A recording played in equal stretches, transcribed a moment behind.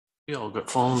We all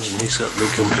got phones and he's got big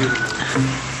computer.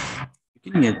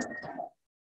 You can get,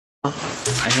 I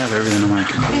have everything on my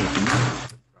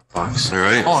computer. Box. All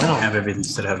right. Oh, I no. have everything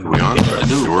instead of having. We on? I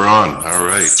do. We're on. All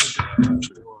right.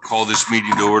 Call this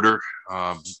meeting to order.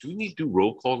 Do we need to do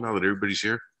roll call now that everybody's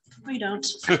here? We don't.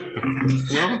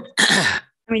 No? I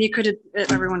mean,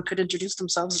 everyone could introduce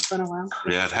themselves. It's been a while.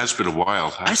 Yeah, it has been a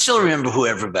while. I still remember who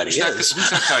everybody is. Who's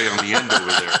that guy on the end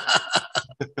over there?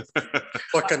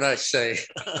 What can I say?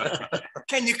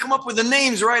 Can you come up with the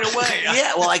names right away?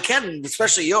 Yeah, well, I can,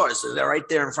 especially yours. They're right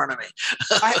there in front of me.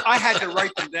 I had to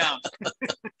write them down.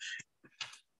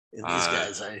 And these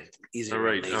guys, easy. All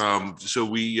right. So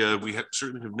we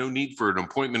certainly have no need for an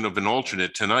appointment of an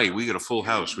alternate tonight. We got a full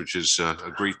house, which is a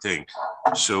great thing.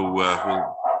 So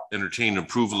we'll entertain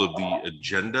approval of the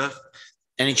agenda.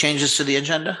 Any changes to the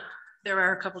agenda? There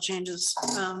are a couple changes.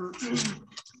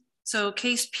 So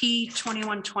case P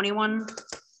 2121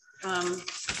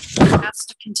 has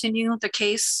to continue the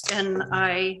case, and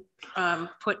I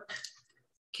put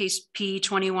case P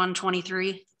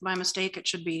 2123 by mistake. It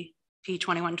should be P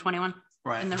 2121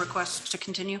 Right. in the request to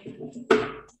continue.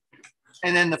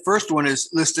 And then the first one is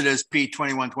listed as P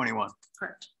 2121.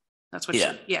 Correct. That's what.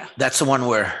 Yeah. Yeah. That's the one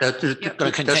where Yep. Gonna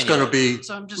That's continue. gonna be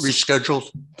So I'm just.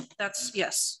 rescheduled? That's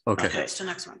yes. Okay. That's the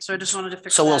next one. So I just wanted to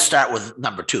fix. So we'll that. start with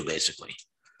number 2, basically.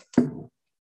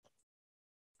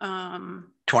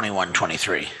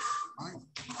 2123.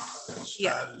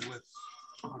 Yeah.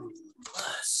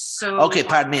 So. Okay,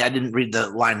 pardon me. I didn't read the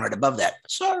line right above that.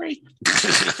 Sorry.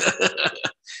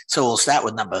 So we'll start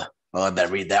with number. Well, I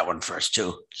better read that one first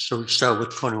too. So we start with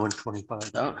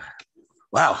 2125. Oh,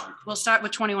 wow. We'll start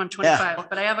with 2125,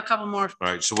 but I have a couple more. All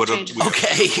right. So what else? Changes.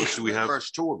 Okay. What do we have?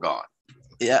 First two are gone.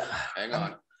 Yeah. Hang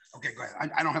on. Okay, go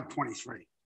ahead. I don't have 23.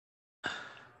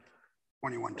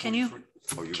 21. Can you? 23.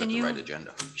 Oh, you got Can the you- right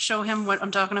agenda. Show him what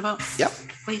I'm talking about, Yep.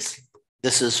 please.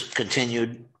 This is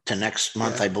continued to next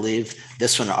month, I believe.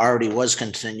 This one already was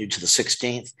continued to the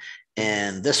 16th.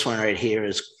 And this one right here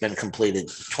has been completed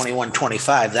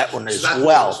 2125. That one is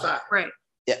well. Right.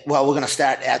 Yeah, well, we're going to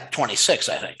start at 26,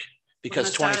 I think,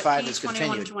 because We're gonna start 25 at is P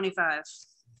continued. 2125.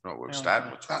 No, we're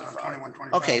starting with Start with 25. 21,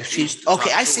 25. Okay, she's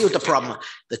okay. I see what the problem,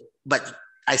 but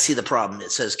I see the problem.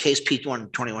 It says case P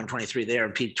 2123 there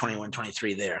and P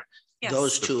 2123 there. Yes.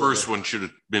 Those The two. first one should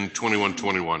have been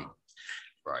 2121.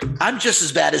 Right. I'm just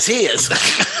as bad as he is.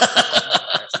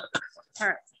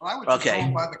 Well, I would Okay. just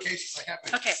go by the cases I have.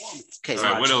 Okay. before me. Okay, All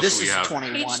right, what Marge, else this do we is have?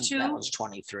 21. Page 2. That was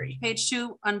 23. Page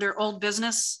 2, under old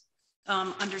business,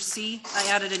 under C, I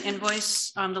added an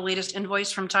invoice, the latest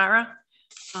invoice from Tara.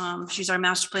 She's our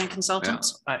master plan consultant.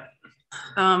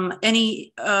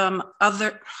 Any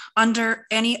under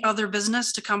any other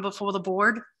business to come before the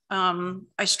board,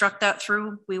 I struck that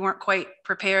through. We weren't quite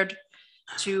prepared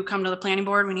to come to the planning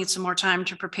board. We need some more time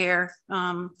to prepare.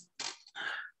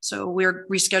 So we're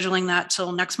rescheduling that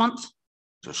till next month.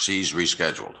 So C's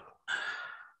rescheduled.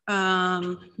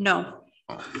 No,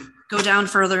 go down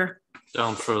further.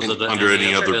 Down further. than Under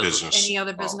any other business. Any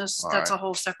other business, all that's a right.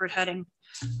 whole separate heading.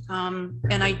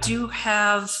 And I do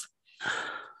have,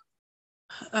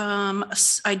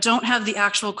 I don't have the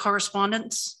actual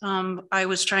correspondence. I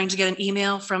was trying to get an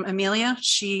email from Amelia.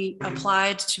 She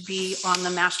applied to be on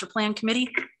the master plan committee.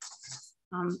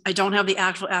 I don't have the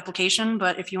actual application,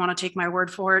 but if you want to take my word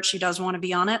for it, she does want to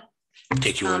be on it.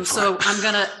 Take your word for So it. I'm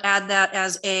going to add that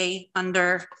as A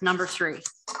under number 3.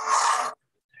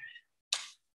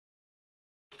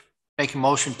 Make a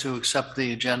motion to accept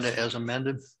the agenda as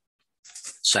amended.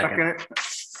 Second.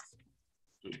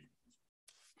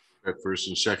 At first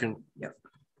and second. Yep.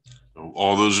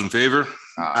 All those in favor?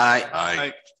 Aye.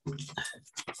 Aye.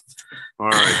 All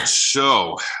right,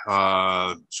 so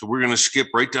we're going to skip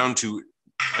right down to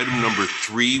item number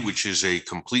 3, which is a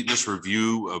completeness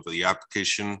review of the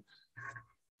application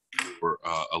for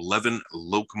 11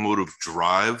 Locomotive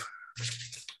Drive.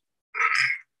 It's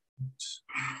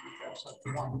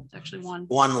actually 1.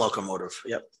 One locomotive.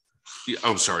 Yep. Yeah,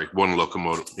 I'm sorry, 1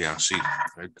 locomotive. Yeah, see,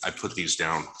 I put these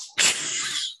down.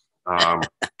 1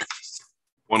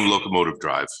 Locomotive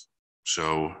Drive.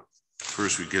 So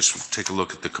first, we guess we'll take a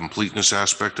look at the completeness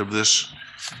aspect of this.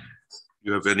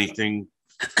 You have anything,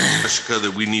 Jessica,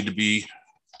 that we need to be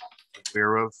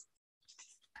aware of?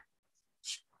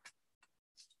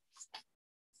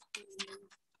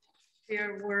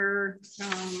 There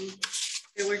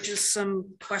were just some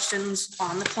questions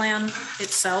on the plan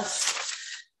itself.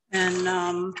 And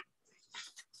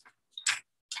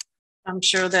I'm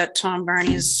sure that Tom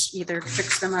Barney's either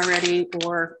fixed them already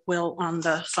or will on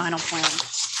the final plan.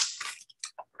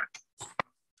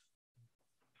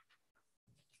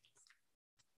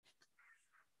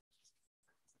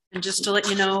 And just to let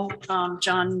you know,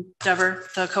 John Dever,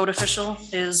 the code official,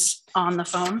 is on the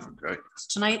phone Okay.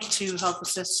 tonight to help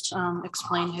assist,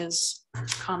 explain his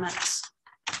comments.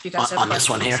 If you guys have On this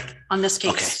one here? questions. On this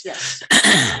Okay. case, yes.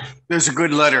 There's a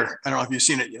good letter. I don't know if you've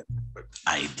seen it yet.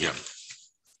 I did.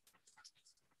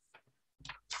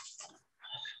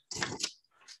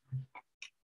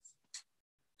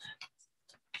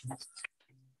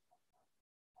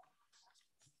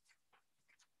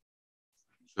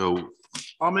 So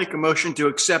I'll make a motion to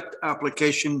accept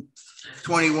application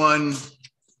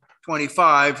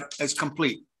 2125 as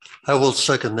complete. I will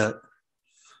second that.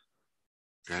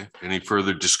 Okay, any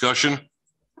further discussion?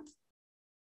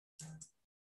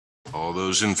 All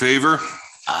those in favor?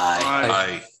 I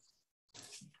Aye.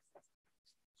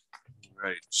 All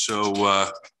right, so,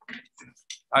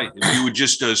 hi, if you would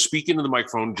just, speak into the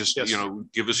microphone, just, Yes.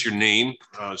 give us your name,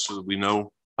 so that we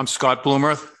know. I'm Scott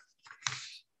Bloomerth.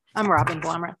 I'm Robin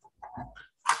Blummer.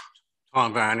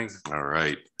 Tom Varney. All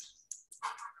right.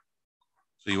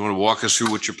 So you want to walk us through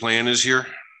what your plan is here?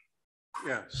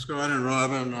 Yeah, Scott and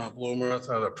Robin Bloomerth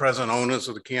are the present owners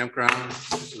of the campground.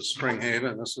 This is Spring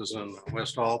Haven. This is in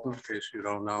West Alton, in case you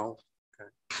don't know. Okay.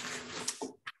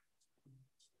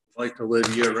 Like to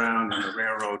live year round in a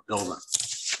railroad building.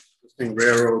 Existing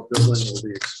railroad building will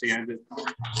be expanded.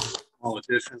 All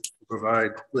additions to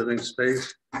provide living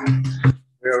space.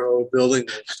 Railroad building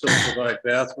will still provide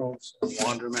bathrooms and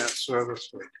laundromat service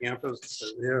for campers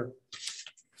that are there.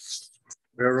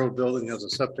 Railroad building has a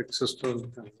septic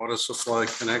system and water supply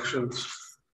connections.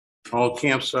 All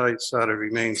campsites are to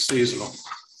remain seasonal.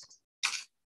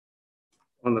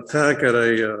 On the packet,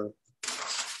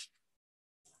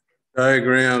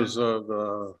 diagrams of,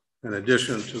 in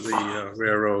addition to the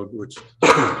railroad, which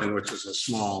is a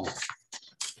small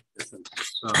difference.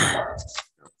 I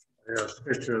have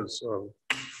pictures of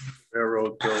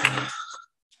railroad building.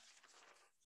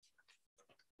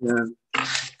 And what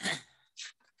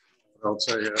else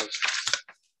I have?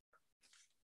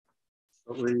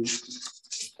 The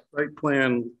site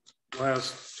plan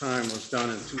last time was done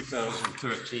in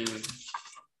 2013.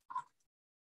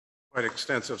 Quite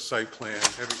extensive site plan.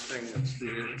 Everything that's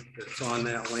there, that's on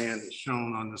that land is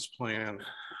shown on this plan.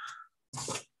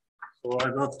 So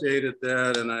I've updated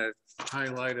that and I've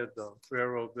highlighted the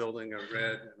railroad building in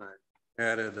red and I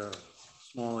added a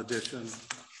small addition.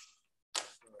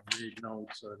 Read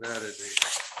notes, I've added the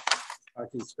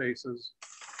parking spaces.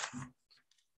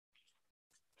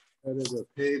 Added a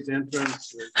paved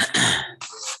entrance,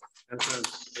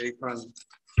 entrance apron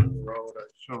to the road.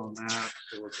 I've shown that.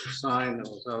 There was a sign that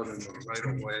was out in the right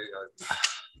of way.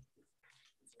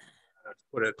 I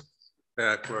put it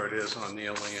back where it is on the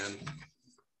land.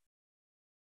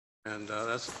 And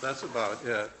that's about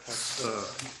it. That's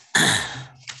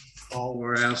all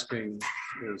we're asking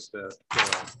is that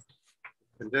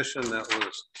condition that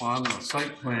was on the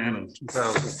site plan in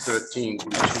 2013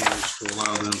 be changed to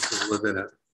allow them to live in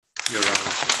it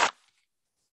year-round.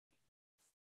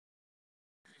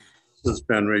 This has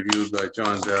been reviewed by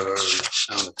John Dever,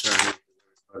 town attorney.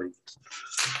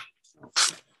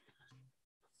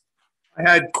 I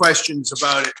had questions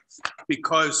about it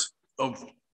because of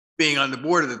being on the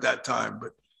board at that time,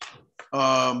 but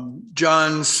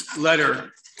John's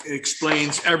letter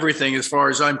explains everything as far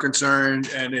as I'm concerned,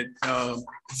 and it,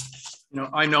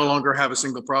 I no longer have a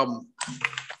single problem.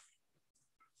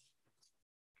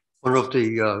 One of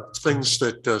the things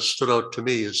that stood out to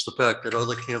me is the fact that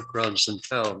other campgrounds in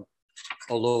town,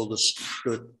 although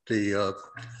the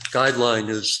guideline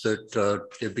is that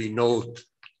there be no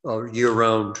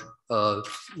year-round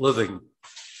living,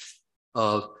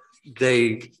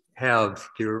 they have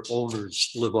their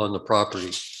owners live on the property.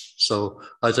 So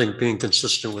I think being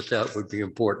consistent with that would be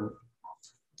important.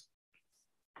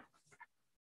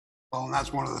 Well, and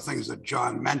that's one of the things that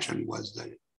John mentioned was that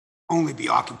it only be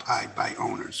occupied by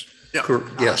owners. Yeah.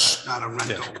 Yes. Not a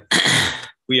rental.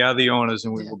 We are the owners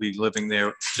and we will be living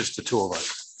there, just the two of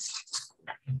us.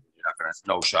 You're not gonna,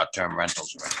 no short-term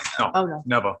rentals or anything. No, Oh, no.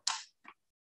 never.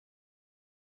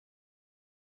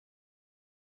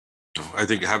 I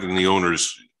think having the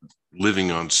owners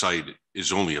living on site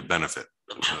is only a benefit.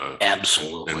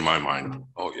 Absolutely. In my mind.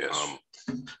 Oh, yes.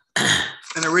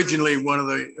 And originally, one of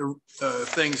the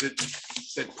things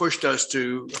that pushed us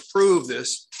to approve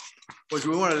this was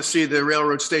we wanted to see the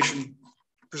railroad station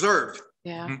preserved.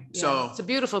 Yeah, Mhm. yeah. So- It's a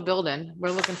beautiful building.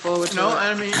 We're looking forward to it. No,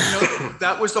 I mean,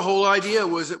 that was the whole idea,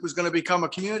 was it was going to become a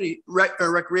community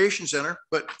recreation center,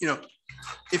 but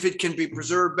if it can be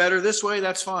preserved better this way,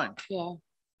 that's fine. Yeah.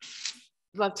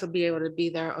 Love to be able to be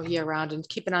there all year round and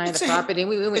keep an eye on It's the a- property.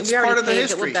 We it's already part of the paved it,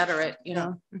 history. we'll better it, you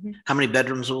know. Mhm. How many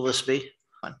bedrooms will this be?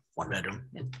 One bedroom.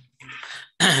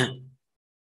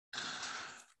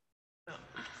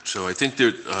 So I think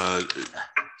that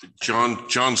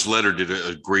John's letter did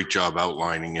a great job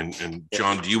outlining, and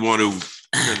John, do you want to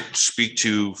speak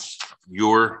to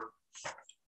your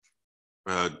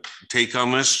take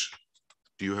on this?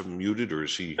 Do you have him muted, or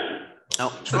is he?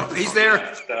 No, Oh, he's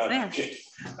there.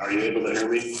 Are you able to hear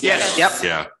me? Yes. Yep.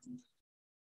 Yeah.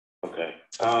 Okay.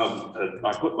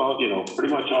 I put,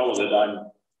 pretty much all of it.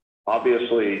 I'm very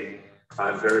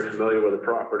familiar with the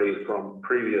property from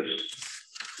previous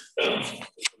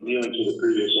dealing to the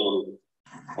previous owner.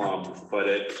 But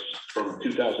it's from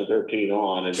 2013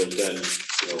 on, and then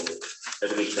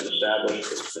everything's been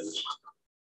established, it's been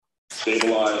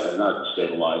stabilized, not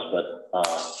stabilized, but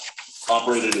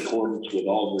operated in accordance with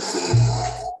all of the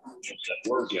that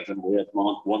were given. We had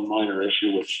one minor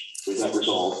issue which we got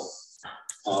resolved.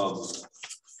 But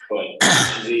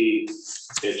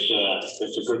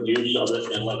it's a good use of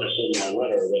it, and like I said in my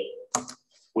letter, that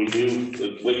we do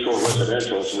Lakeshore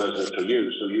residential is residential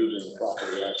use, so using the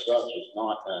property as such is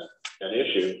not an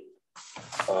issue.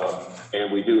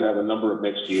 And we do have a number of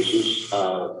mixed uses.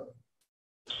 I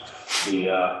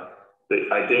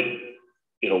did,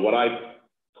 what I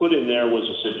put in there was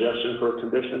a suggestion for a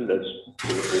condition that's to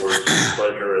the board's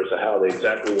pleasure as to how they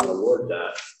exactly want to word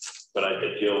that. But I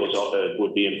did feel it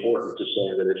would be important to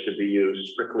say that it should be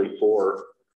used strictly for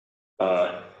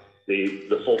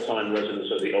the full-time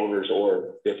residents of the owners,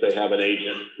 or if they have an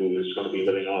agent who is going to be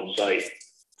living on site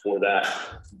for that,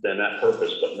 then that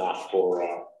purpose, but not for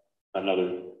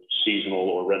another seasonal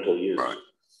or rental use. Right.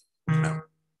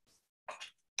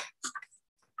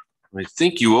 I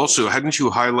think you also, hadn't you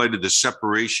highlighted the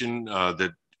separation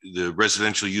that the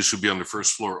residential use would be on the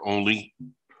first floor only?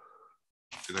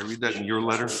 Did I read that in your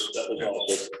letter? That was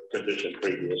also conditioned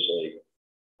previously.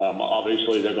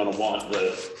 Obviously, they're going to want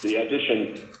the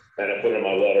addition, and I put in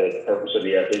my letter, the purpose of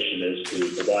the addition is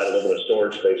to provide a little bit of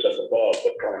storage space up above,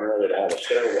 but primarily to have a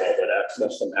stairwell that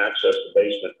lets them access the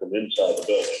basement from inside the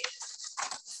building.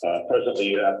 Presently,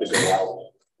 you have to go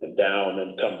out and down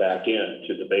and come back in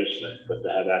to the basement, but to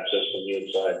have access from the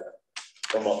inside,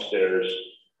 from upstairs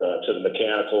to the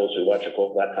mechanicals,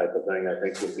 electrical, that type of thing, I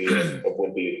think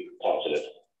would be positive.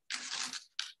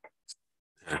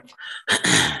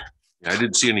 I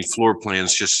didn't see any floor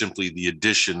plans, just simply the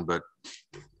addition, but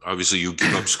obviously you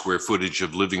give up square footage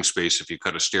of living space if you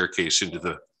cut a staircase into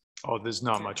the. Oh, there's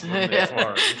not much room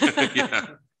there. Yeah.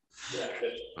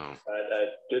 I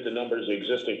did the numbers. The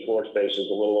existing floor space is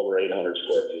a little over 800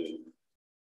 square feet.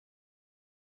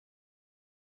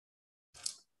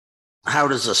 How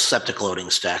does the septic loading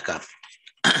stack up?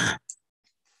 How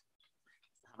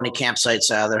many campsites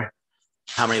are there?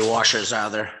 How many washers are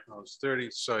there? It's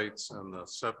 30 sites, and the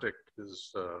septic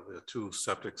is the 2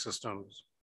 septic systems.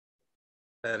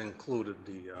 That included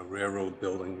the railroad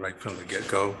building right from the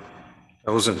get-go.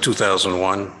 That was in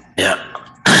 2001. Yeah.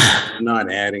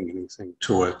 Not adding anything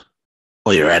to it.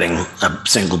 Well, you're adding a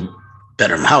single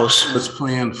bedroom house. It was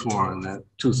planned for in that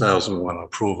 2001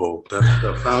 approval.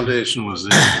 The foundation was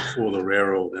there before the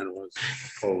railroad and was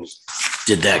proposed.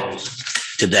 Did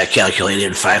that calculate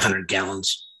in 500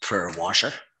 gallons per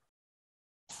washer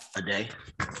a day?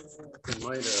 It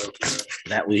might have.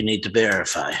 That we need to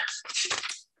verify.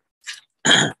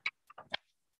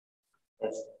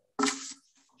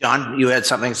 John, you had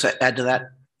something to add to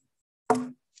that?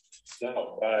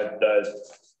 No,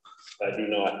 I do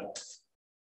not.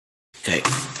 Okay.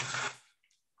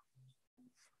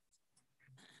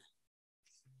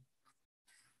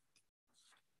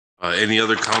 Any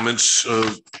other comments,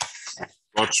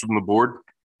 thoughts from the board?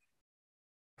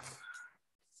 I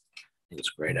think it's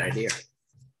a great idea.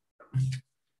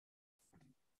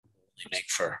 Make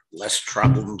for less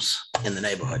problems in the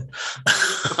neighborhood.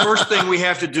 The first thing we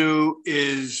have to do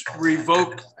is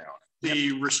revoke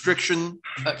the restriction.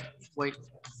 Wait,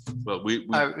 But we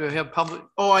have public.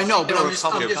 Oh, I know, but There was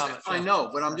public comment, I know,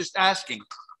 but I'm just asking.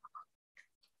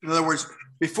 In other words,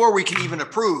 before we can even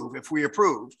approve, if we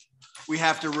approve, we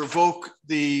have to revoke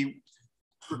the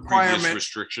requirement. previous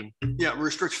restriction. Yeah,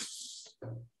 restriction.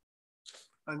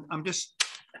 I'm just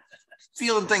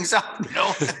feeling things out, you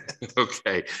know?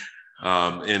 Okay.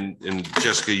 And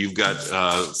Jessica, you've got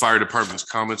fire department's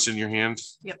comments in your hand.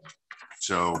 Yep.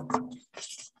 So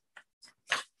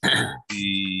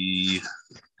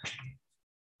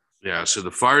so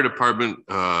the fire department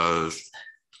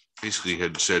basically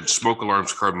had said smoke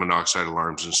alarms, carbon monoxide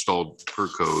alarms installed per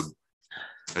code,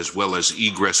 as well as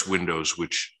egress windows,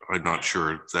 which I'm not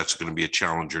sure if that's going to be a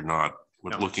challenge or not.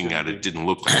 But looking at it, didn't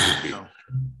look like it would be.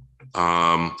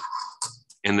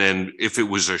 And then if it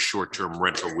was a short-term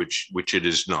rental, which it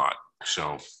is not,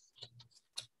 so.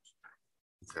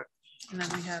 Okay. And then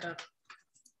we had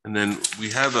And then we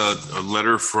have a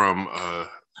letter from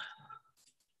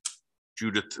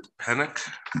Judith Pennock.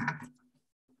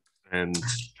 And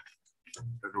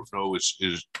I don't know, is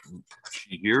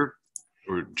she here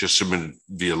or just submitted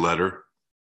via letter?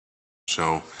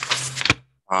 So,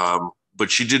 but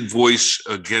she did voice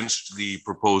against the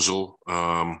proposal.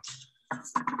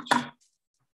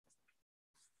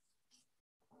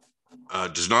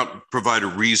 Does not provide a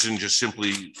reason, just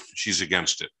simply she's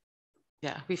against it.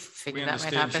 Yeah, we We figured that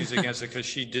might understand happen. she's against it because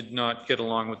she did not get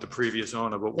along with the previous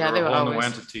owner, but Yeah, we're they a were whole new always-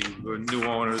 entity. We're new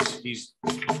owners. He's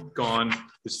gone,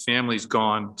 his family's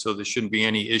gone, so there shouldn't be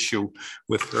any issue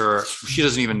with her. She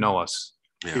doesn't even know us.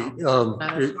 Yeah.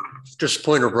 Just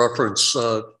point of reference,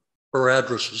 her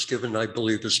address was given, I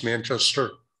believe, as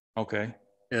Manchester. Okay.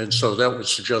 And so that would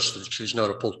suggest that she's not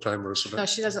a full-time No, resident.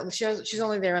 she doesn't, she's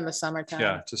only there in the summertime.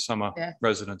 Yeah, to summer Yeah.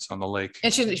 residents on the lake.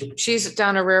 And she's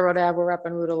down a Railroad Ave, we're up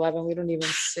on Route 11. We don't even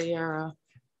see her.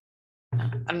 I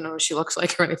don't know what she looks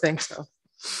like or anything, so.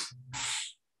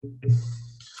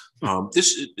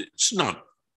 It's not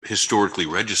historically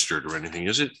registered or anything,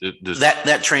 is it?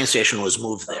 That train station was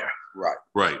moved there.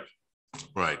 Right.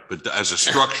 But as a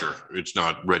structure, it's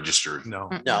not registered. No.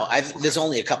 No, there's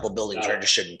only a couple buildings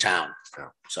registered in town.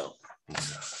 So,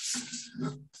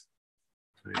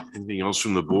 Anything else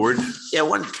from the board? yeah,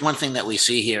 one thing that we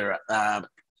see here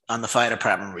on the fire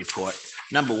department report,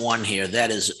 number one here, that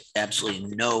is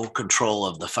absolutely no control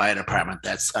of the fire department.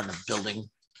 That's under building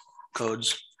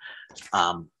codes.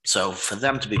 So for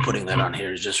them to be putting that on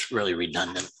here is just really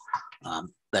redundant.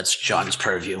 That's John's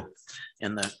purview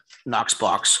in the Knox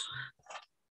box.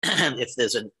 If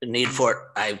there's a need for it,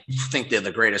 I think they're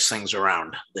the greatest things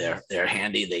around. They're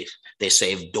handy. They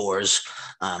save doors.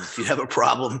 If you have a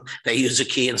problem, they use a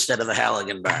key instead of the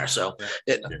Halligan bar. So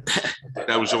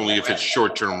That was only if it's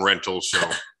short-term rental, so.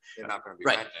 They're not gonna be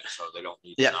Right. rented, so they don't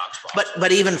need. yeah, the Knox box.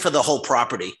 but even for the whole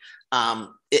property,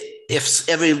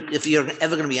 if you're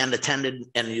ever going to be unattended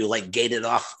and you like gate it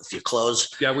off if you close,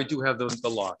 Yeah, we do have the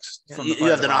locks. from you fire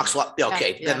have the Knox department. lock.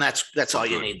 Okay, Yeah. then that's all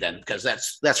you need then, because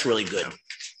that's really good.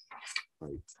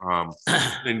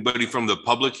 Anybody from the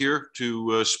public here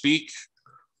to speak?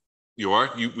 You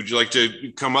are? Would you like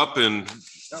to come up and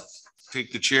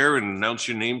take the chair and announce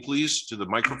your name, please, to the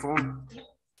microphone?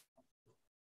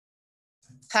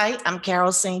 Hi, I'm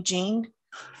Carol St. Jean.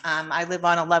 I live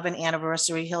on 11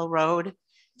 Anniversary Hill Road,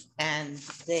 and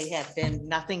they have been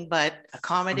nothing but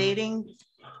accommodating.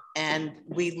 And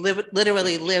we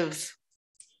literally live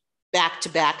back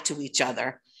to each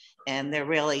other, and there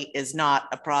really is not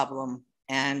a problem.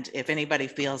 And if anybody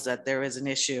feels that there is an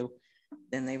issue,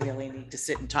 then they really need to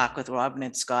sit and talk with Robin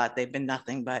and Scott. They've been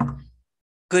nothing but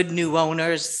good new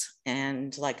owners.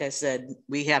 And like I said,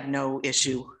 we have no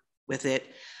issue with it.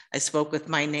 I spoke with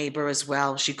my neighbor as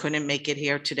well. She couldn't make it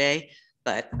here today,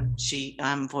 but she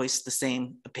voiced the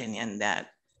same opinion that,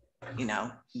 you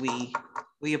know, we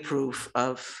approve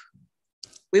of,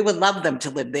 we would love them to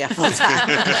live there full time.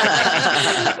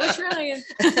 We're trying.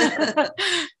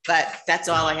 But that's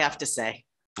all I have to say.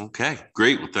 Okay,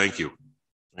 great. Well, thank you.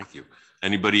 Thank you.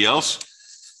 Anybody else?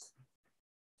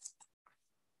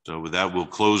 So with that, we'll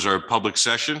close our public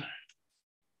session.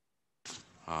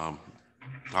 Tom,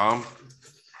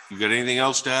 you got anything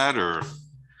else to add or?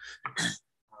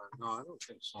 No, I don't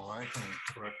think so. I can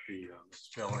correct the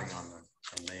spelling on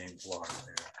the name block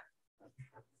there.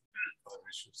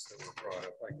 Issues that were brought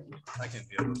up, I can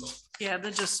deal with those. Yeah,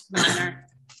 they're just minor.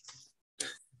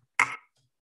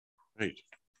 Right.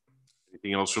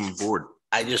 Anything else from the board?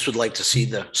 I just would like to see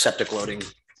the septic loading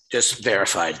just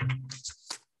verified.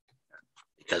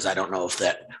 Because I don't know if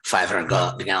that 500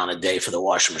 gallon a day for the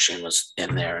washing machine was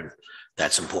in there, and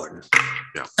that's important.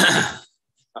 Yeah.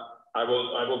 I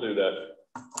will do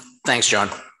that. Thanks, John.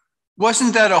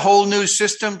 Wasn't that a whole new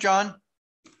system, John?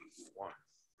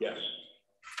 Yes.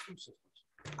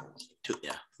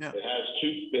 Yeah. It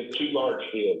has two large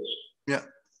fields. Yeah.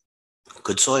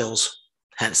 Good soils,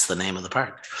 hence the name of the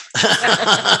park.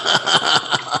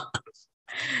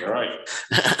 All right.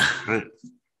 Right.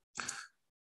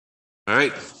 All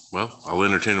right. Well, I'll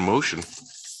entertain a motion.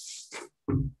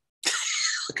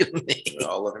 Look at me. We're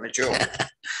all looking at you.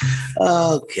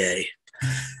 Okay.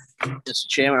 Mr.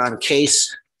 Chairman, on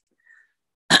case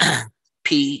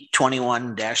P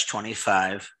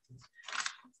 21-25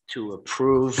 to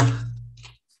approve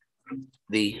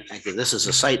this is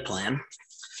a site plan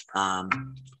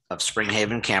of Spring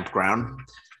Haven Campground.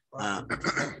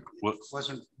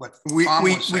 Wasn't what We Tom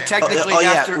was saying. technically Oh,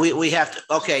 have yeah, to, we have to,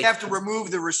 okay. we have to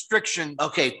remove the restriction.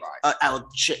 Okay,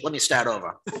 let me start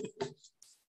over.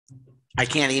 I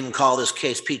can't even call this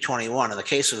case P21. In the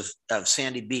case of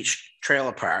Sandy Beach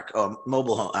Trailer Park or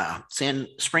mobile home,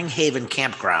 Spring Haven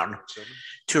Campground,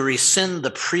 to rescind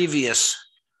the previous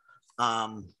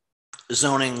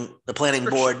zoning, the planning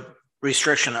board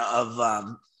restriction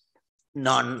of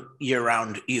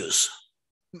non-year-round use.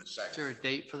 Is there a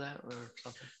date for that or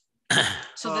something?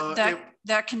 So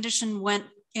that condition went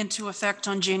into effect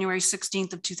on January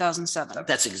 16th of 2007.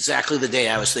 That's exactly the day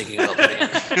I was thinking about putting it.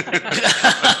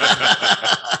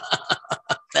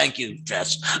 Thank you,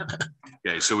 Jess.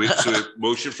 Okay, so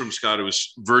motion from Scott, it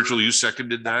was Virgil, you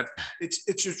seconded that?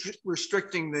 It's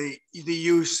restricting the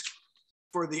use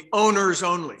for the owners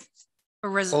only.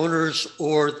 Owners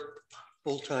or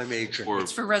full-time agent.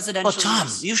 It's for residential. Oh, Tom,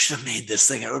 use. you should have made this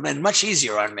thing. It would have been much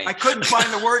easier on me. I couldn't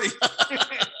find the wording.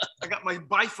 I got my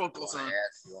bifocals on.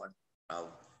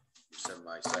 I'll send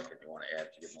my second. You want to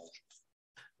add to your motion?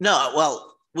 No,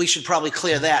 well, we should probably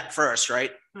clear that first,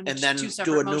 right? And And then two do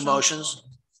separate a new motions.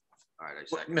 All right, I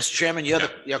second. Mr. Chairman, your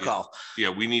call. Yeah,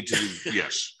 we need to,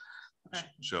 yes. Okay.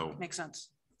 So, Makes sense.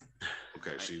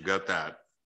 okay, so you've got that.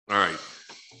 All right.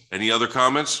 Any other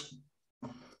comments?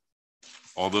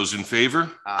 All those in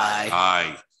favor? Aye.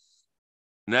 Aye.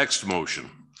 Next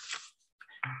motion.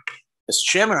 Mr.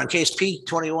 Chairman, on case P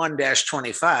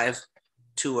 21-25,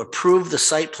 to approve the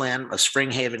site plan of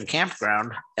Spring Haven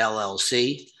Campground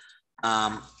LLC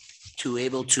to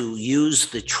able to use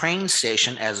the train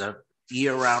station as a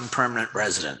year-round permanent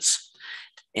residence.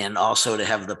 And also to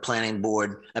have the planning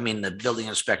board, the building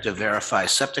inspector verify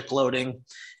septic loading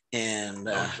and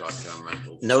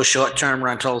no short-term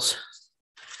rentals.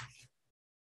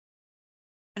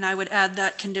 And I would add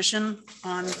that condition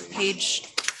on page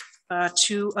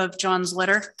 2 of John's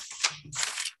letter.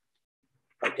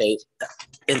 Okay,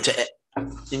 and to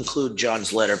include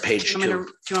John's letter, page 2. Do you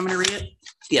want me to read it?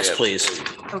 Yes, please.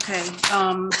 Okay,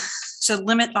 so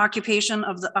limit occupation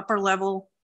of the upper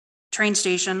level train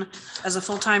station as a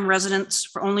full-time residence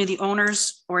for only the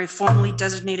owners or a formally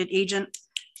designated agent,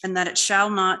 and that it shall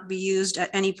not be used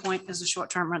at any point as a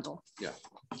short-term rental. Yeah.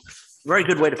 Very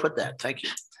good way to put that. Thank you.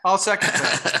 I'll second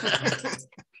that.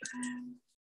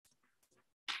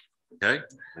 Okay,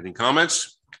 any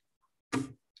comments?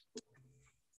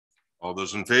 All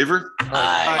those in favor?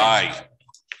 Aye.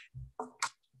 Aye.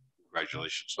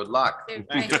 Congratulations. Good luck.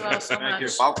 Thank you all so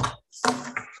much.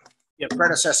 Your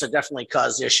predecessor definitely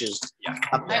caused issues. Yeah.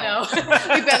 I know.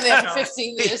 We've been there for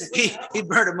 15 years. He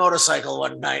burned a motorcycle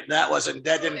one night. That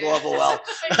didn't go over well.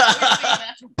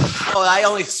 Oh, I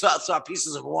only saw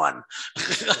pieces of one.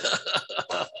 Good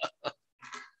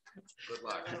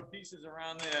luck. Pieces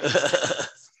around there.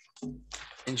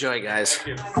 Enjoy, guys.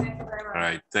 All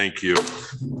right, thank you.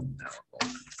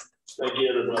 Thank you,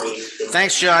 everybody.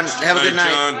 Thanks, John. Have a good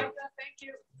night. John.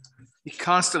 He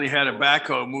constantly had a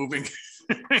backhoe moving.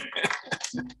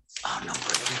 Oh, no.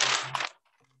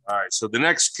 All right, so the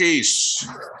next case,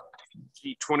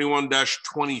 P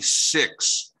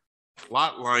 21-26,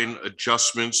 lot line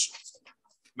adjustments,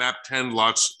 map 10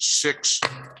 lots 6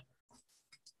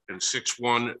 and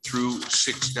 6-1 through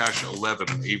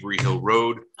 6-11 Avery Hill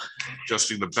Road,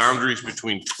 adjusting the boundaries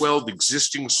between 12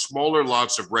 existing smaller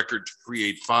lots of record to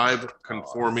create 5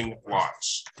 conforming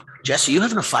lots. Jesse, you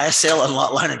having a fire sale on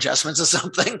lot line adjustments or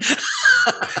something?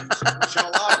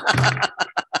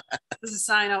 There's a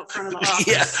sign out front of the office.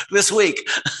 Yeah, this week.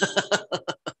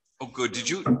 Oh, good. Did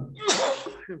you?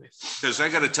 Because I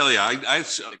got to tell you, I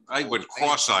went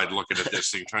cross-eyed looking at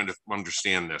this thing, trying to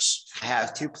understand this. I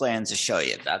have 2 plans to show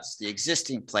you. That's the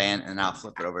existing plan, and I'll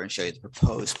flip it over and show you the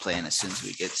proposed plan as soon as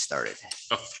we get started.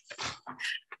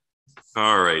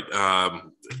 All right.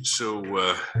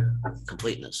 So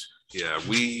completeness. Yeah,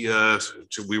 we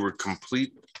were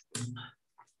complete.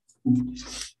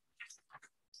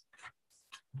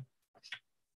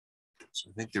 So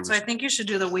I think you should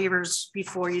do the waivers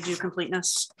before you do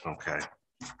completeness. Okay.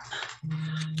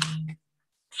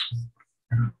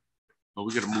 Well,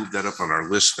 we got to move that up on our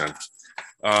list then.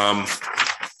 All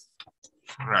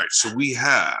right, so we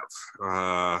have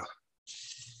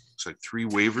it's like 3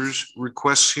 waivers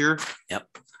requests here. Yep.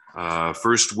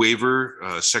 First waiver,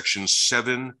 section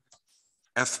 7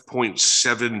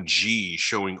 F.7G,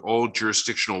 showing all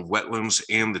jurisdictional wetlands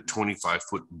and the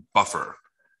 25-foot buffer.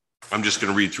 I'm just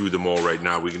going to read through them all right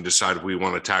now. We can decide if we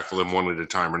want to tackle them one at a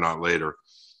time or not later.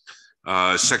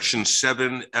 Section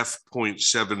 7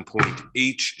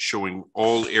 F.7.H, showing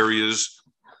all areas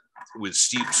with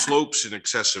steep slopes in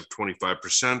excess of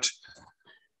 25%.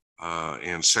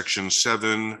 And section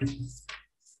 7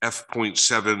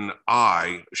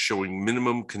 F.7I, showing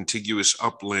minimum contiguous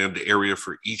upland area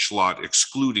for each lot,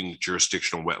 excluding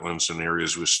jurisdictional wetlands and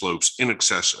areas with slopes in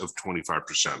excess of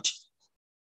 25%.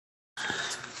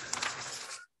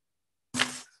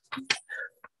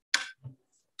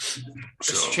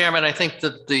 Mr. Chairman, I think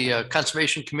that the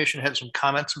Conservation Commission had some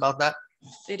comments about that.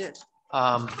 They did.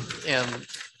 And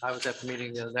I was at the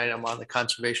meeting the other night, I'm on the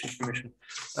Conservation Commission.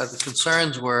 The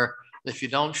concerns were if you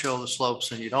don't show the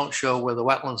slopes and you don't show where the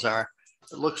wetlands are,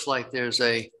 it looks like there's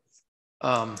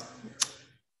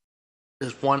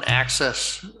one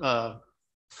access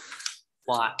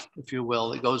lot, if you will,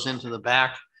 that goes into the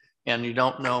back, and you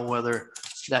don't know whether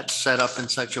that's set up in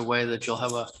such a way that you'll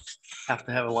have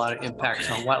to have a lot of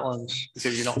impacts on wetlands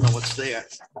because you don't know what's there.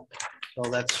 So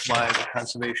that's why the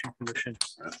Conservation Commission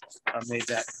made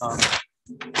that comment.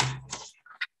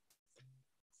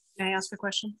 Can I ask a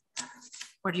question?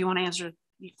 Or do you want to answer?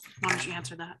 Why don't you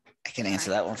answer that? I can answer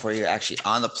that one for you. Actually,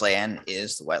 on the plan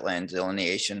is the wetland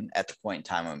delineation. At the point in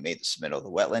time when we made the submittal, the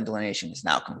wetland delineation is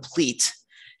now complete.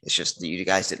 It's just that you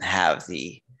guys didn't have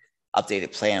the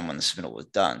updated plan when the submittal was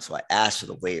done. So I asked for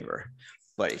the waiver.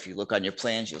 But if you look on your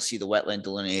plans, you'll see the wetland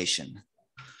delineation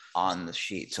on the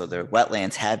sheet. So the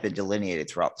wetlands have been delineated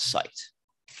throughout the site.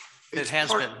 It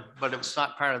has been, but it was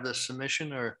not part of this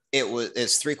submission, or?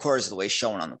 It's 3/4 of the way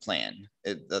shown on the plan.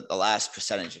 The last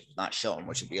percentage is not shown,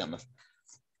 which would be on the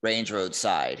Range Road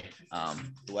side.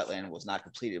 The wetland was not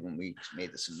completed when we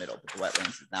made the submittal, but the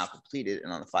wetlands is now completed,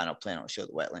 and on the final plan, I'll show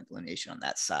the wetland delineation on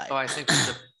that side. So I think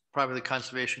that probably the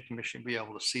Conservation Commission be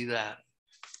able to see that.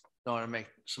 I want to make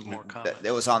some more comments.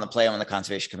 It was on the plan when the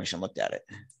Conservation Commission looked at it.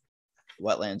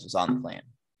 Wetlands was on the plan.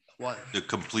 What? The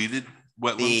completed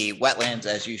wetlands? The wetlands,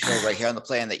 as you show right here on the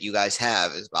plan that you guys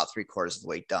have, is about 3/4 of the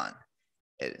way done.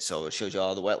 So it shows you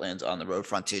all the wetlands on the road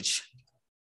frontage.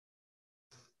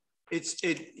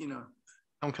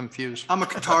 I'm confused. I'm a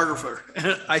cartographer.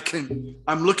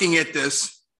 I'm looking at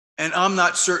this and I'm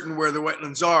not certain where the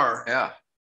wetlands are. Yeah.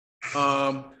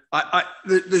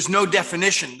 There's no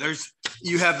definition.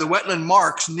 You have the wetland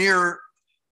marks near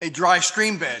a dry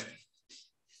stream bed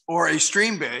or a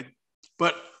stream bed,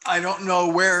 but I don't know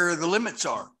where the limits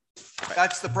are.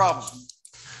 That's the problem.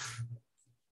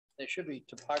 There should be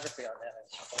topography on that, I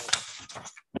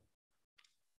suppose.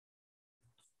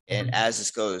 And as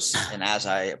this goes, and as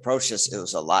I approach this, it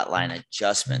was a lot line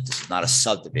adjustment. This is not a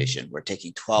subdivision. We're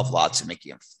taking 12 lots and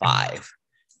making them 5.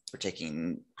 We're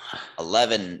taking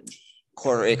 11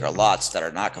 quarter-acre lots that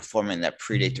are not conforming, that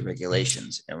predate the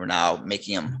regulations, and we're now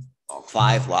making them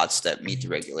 5 lots that meet the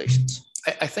regulations.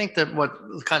 I think that what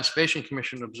the Conservation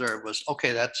Commission observed was,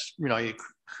 okay, that's, you're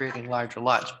creating larger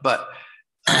lots, but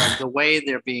the way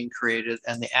they're being created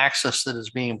and the access that is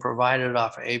being provided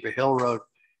off of Avery Hill Road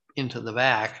into the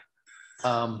back,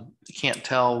 you can't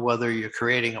tell whether you're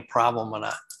creating a problem or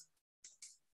not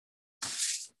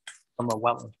from a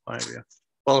wetland point of view.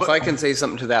 Well, if I can say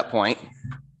something to that point,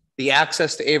 the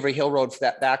access to Avery Hill Road for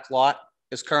that back lot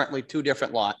is currently 2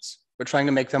 different lots. We're trying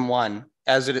to make them one.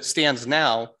 As it stands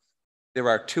now, there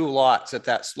are 2 lots at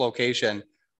that location.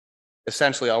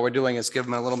 Essentially, all we're doing is give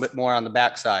them a little bit more on the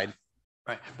backside.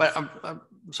 Right, but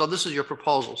so this is your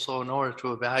proposal. So in order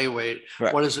to evaluate,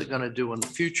 Correct. What is it going to do in the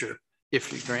future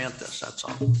if you grant this? That's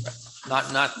all.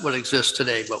 Not what exists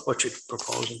today, but what you're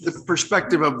proposing. The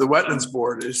perspective of the Wetlands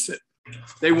Board is that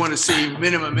they want to see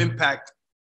minimum impact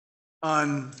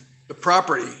on the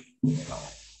property.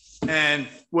 And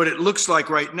what it looks like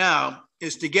right now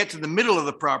is to get to the middle of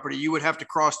the property, you would have to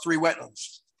cross 3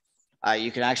 wetlands.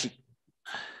 You can actually,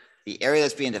 the area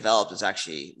that's being developed is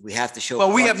actually, we have to show.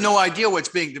 Well, we have no idea what's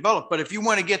being developed, but if you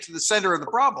want to get to the center of the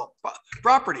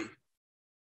property.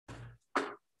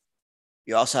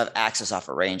 You also have access off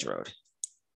a Range Road.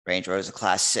 Range Road is a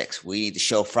class 6. We need to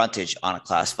show frontage on a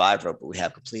class 5 road, but we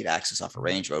have complete access off a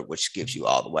Range Road, which gives you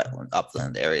all the wetland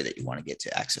upland area that you want to get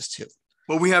to access to.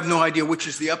 Well, we have no idea which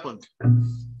is the upland.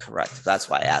 Correct. That's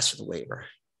why I asked for the waiver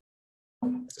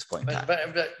at this point in time.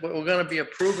 But we're going to be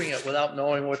approving it without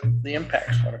knowing what the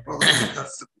impacts are.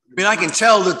 I mean, I can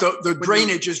tell that the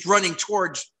drainage is running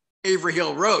towards Avery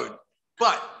Hill Road,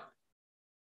 but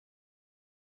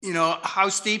how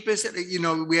steep is it?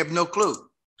 We have no clue.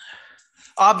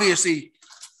 Obviously,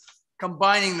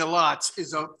 combining the lots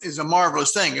is a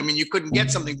marvelous thing. I mean, you couldn't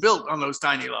get something built on those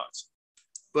tiny lots,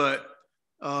 but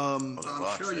I'm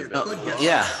sure you could get.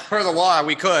 Yeah. Per the law,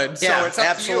 we could. Yeah, So it's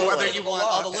up to you whether absolutely. you want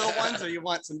all the little ones or you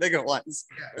want some bigger ones.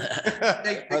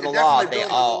 Per the law, they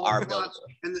all are built.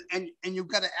 And you've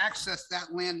got to access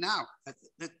that land now.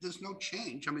 There's no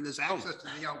change. I mean, there's access to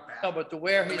the outback. No, but the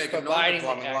where he's providing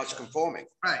the access. Conforming.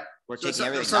 Right. We're taking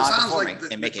everything So it sounds non-conforming like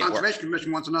and the making it work. Conservation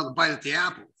Commission wants another bite at the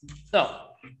apple. No,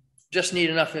 just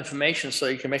need enough information so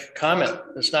you can make a comment.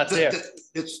 It's not there.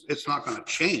 It's not going to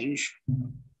change.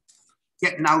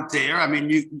 Getting out there, I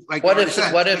mean, you like. What you if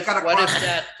said, what if you gotta what cross- if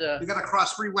that You got to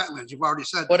cross 3 wetlands. You've already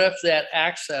said. what if that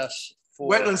access for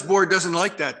Wetlands Board doesn't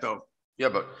like that though. Yeah,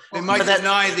 but. They might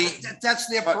deny the. That's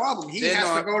their problem. He they're has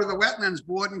to not- go to the wetlands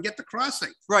board and get the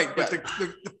crossing. Right, but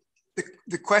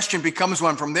the question becomes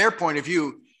one from their point of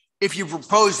view. If you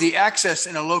propose the access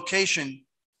in a location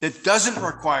that doesn't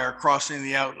require crossing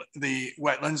the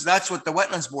wetlands, that's what the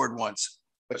wetlands board wants.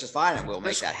 Which is fine, and we'll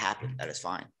make that happen. That is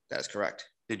fine. That is correct.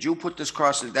 Did you put this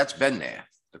crossing? That's been there,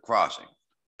 the crossing.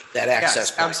 That Yes,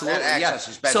 access point. absolutely, That yeah. access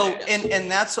has been So, there.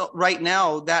 and that's, right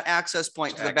now, that access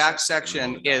point to the back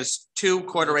section is 2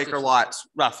 quarter-acre lots,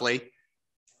 roughly.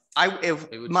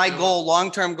 My goal,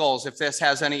 long-term goals, if this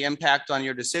has any impact on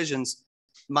your decisions,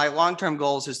 my long-term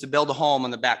goals is to build a home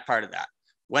on the back part of that.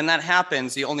 When that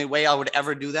happens, the only way I would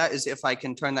ever do that is if I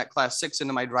can turn that class 6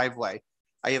 into my driveway.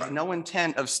 I have no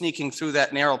intent of sneaking through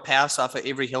that narrow pass off of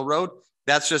Avery Hill Road.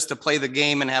 That's just to play the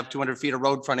game and have 200 feet of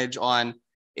road frontage on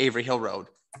Avery Hill Road.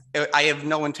 I have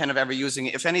no intent of ever using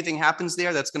it. If anything happens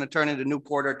there, that's going to turn into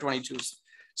Newport 22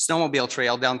 snowmobile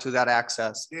trail down through that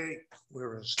access.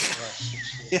 Where is the rest?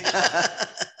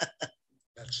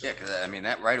 Yeah, because I mean,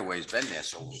 that right of way has been there,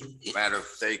 so no matter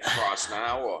if they cross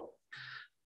now or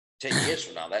 10 years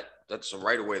from now, that's the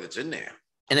right of way that's in there.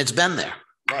 And it's been there.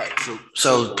 Right.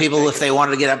 So people, if they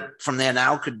wanted to get up from there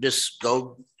now, could just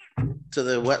go to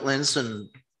the wetlands and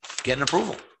get an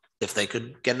approval, if they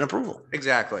could get an approval.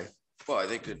 Exactly. Well, I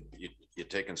think that you're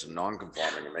taking some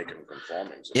non-conforming and making them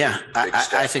conforming. Yeah,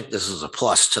 I think this is a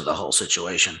plus to the whole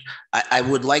situation. I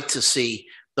would like to see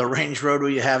the Range Road where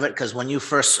you have it, because when I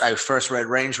first read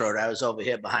Range Road, I was over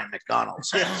here behind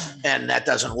McDonald's, and that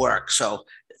doesn't work. So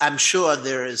I'm sure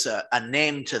there is a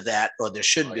name to that, or there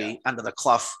should be under the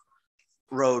Clough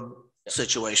Road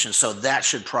situation. So that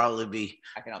should probably be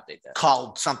I can update that.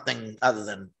 called something other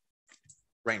than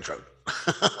Range Road.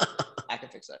 I can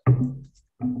fix that.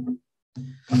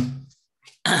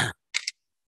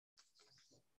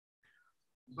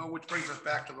 So which brings us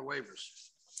back to the waivers.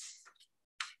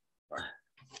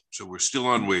 So we're still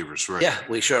on waivers, right? Yeah,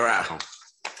 we sure are.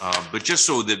 But just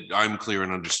so that I'm clear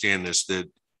and understand this, that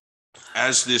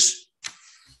as this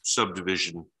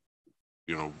subdivision,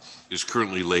 is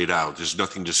currently laid out, there's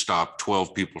nothing to stop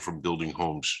 12 people from building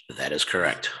homes. That is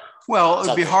correct. Well,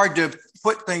 it'd be hard to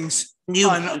put things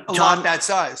on a lot that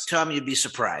size. Tom, you'd be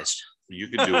surprised. You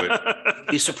could do it.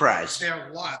 Be surprised. They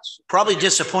have lots. Probably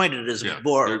disappointed is Yeah,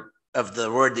 more of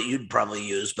the word that you'd probably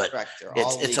use, but Correct. They're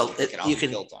all legal. They can all you be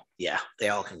can, built on. yeah, they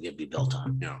all can be built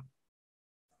on. Yeah.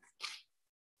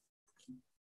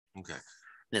 Okay. And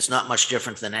it's not much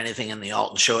different than anything in the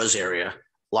Alton Shores area,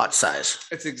 lot size.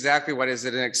 It's exactly what is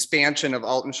it? An expansion of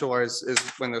Alton Shores is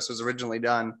when this was originally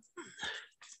done.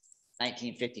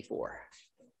 1954.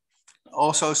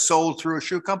 Also sold through a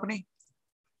shoe company?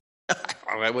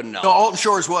 I wouldn't know. No, Alton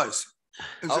Shores was.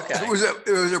 Okay. It was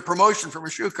a promotion from a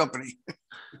shoe company.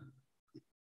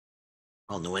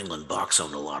 Well, New England Box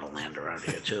owned a lot of land around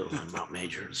here too, and Mount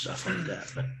Major and stuff like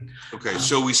that, but. Okay,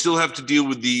 so we still have to deal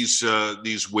with these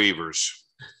waivers.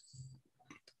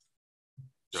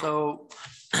 So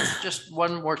just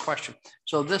one more question.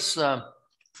 So this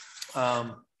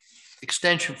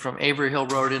extension from Avery Hill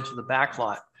Road into the back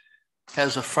lot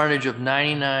has a frontage of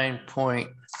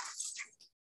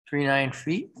 99.39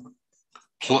 feet?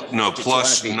 No,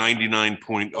 plus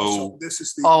 99.0. This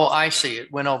is the. Oh, I see.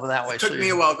 It went over that way. Took So me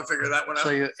a while to figure that one out.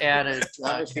 So you added,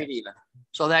 100 feet even.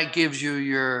 so that gives you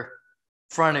your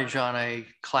frontage on a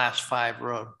class 5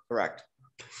 road. Correct.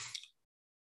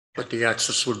 But the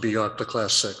access would be up to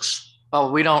class 6. Oh,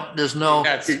 we don't, there's no,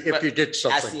 If you did That's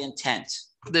something. the intent.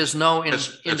 there's no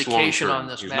That's indication long-term. on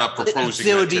this He's map. not proposing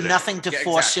There that would be today. nothing to Yeah,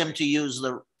 force exactly. him to use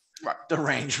the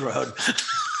Range Road.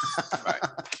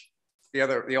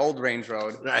 The old Range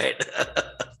Road. Right.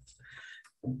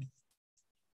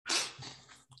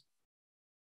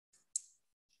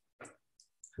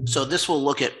 So this will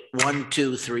look at 1,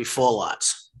 2, 3, 4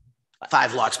 lots,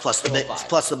 5 lots plus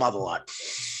the mother lot.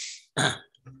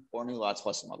 4 new lots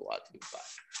plus another lot to be 5.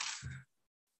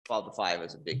 12 to 5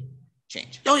 is a big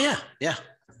change. Oh, yeah, yeah.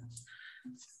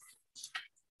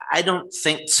 I don't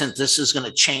think, since this is going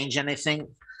to change anything,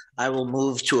 I will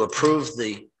move to approve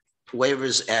the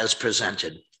waivers as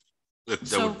presented. That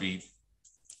So- would be,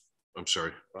 I'm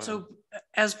sorry. So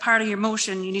as part of your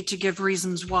motion, you need to give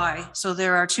reasons why. So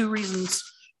there are 2 reasons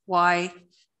why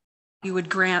you would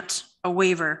grant a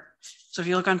waiver. So if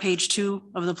you look on page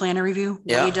 2 of the planner review,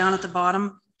 Yeah. way down at the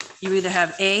bottom, you either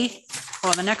have A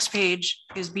or the next page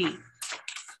is B. So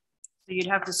you'd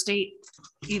have to state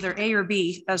either A or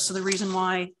B as to the reason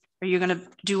why. Are you going to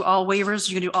do all waivers?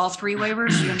 You're going to do all 3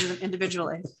 waivers? You're going to do them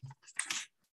individually?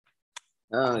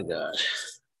 Oh, God.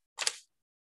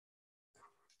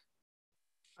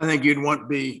 I think you'd want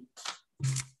B.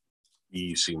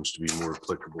 E seems to be more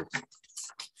applicable.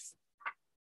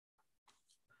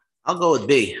 I'll go with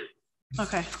B.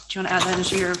 Okay, do you want to add that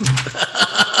into your,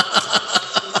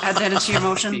 add that into your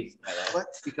motion?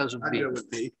 Because of I B. go with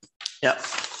B. Yep.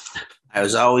 I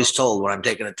was always told when I'm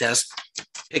taking a test,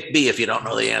 pick B if you don't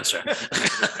know the answer.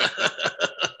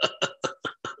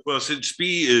 Well, since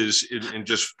B is, and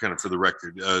just kind of for the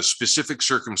record, specific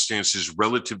circumstances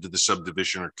relative to the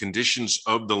subdivision or conditions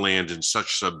of the land in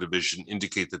such subdivision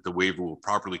indicate that the waiver will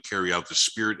properly carry out the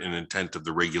spirit and intent of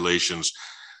the regulations.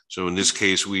 So in this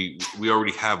case, we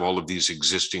already have all of these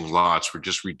existing lots. We're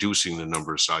just reducing the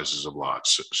number of sizes of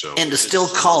lots. So And to still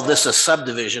call this a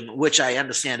subdivision, which I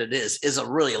understand it is a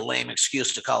really lame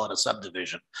excuse to call it a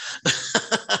subdivision.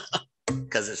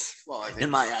 Because it's, in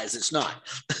my eyes, it's not.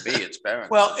 B, it's barren.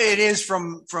 Well, it is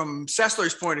from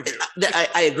Sessler's point of view.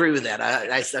 I agree with that.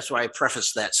 That's why I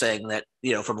prefaced that saying that,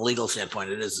 from a legal standpoint,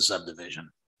 it is a subdivision.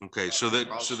 okay, so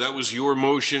that was your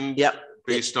motion. Yep.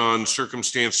 Based on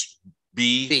circumstance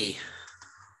B. B.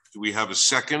 Do we have a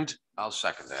second? I'll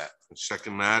second that.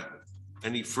 Second that.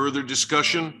 Any further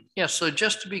discussion? Yeah, so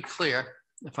just to be clear,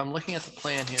 if I'm looking at the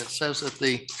plan here, it says that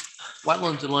the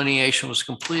wetland delineation was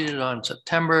completed on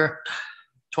September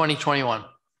 2021.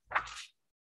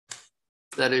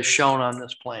 That is shown on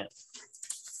this plan.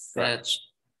 That's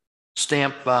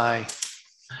stamped by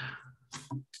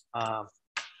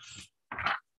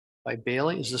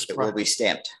Bailey. Is this? It will be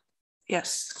stamped.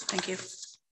 Yes, thank you.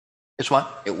 It's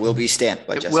what? It will be stamped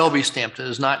by It Jessica. will be stamped. It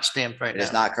is not stamped right It now.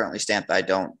 is not currently stamped. I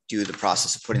don't do the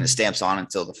process of putting the stamps on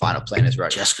until the final plan is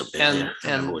ready. Jessica Bailey,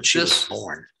 And when she was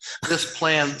born. this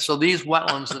plan, so these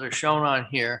wetlands that are shown on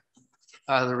here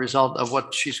are the result of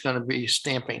what she's going to be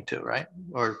stamping to, right?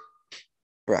 Or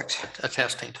correct,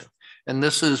 attesting to. And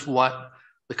this is what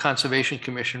the Conservation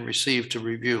Commission received to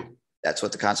review. That's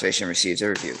what the conservation receives a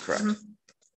review, correct?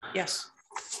 Yes.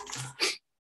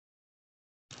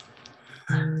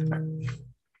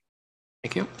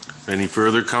 Thank you. Any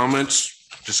further comments,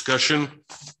 discussion?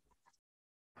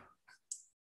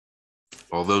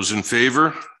 All those in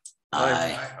favor?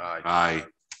 Aye. Aye.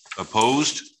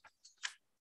 Opposed?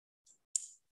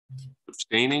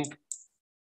 Abstaining?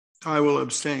 I will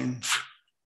abstain.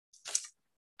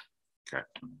 Okay.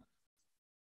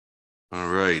 All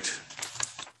right.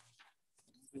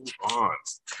 Move on.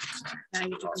 Now you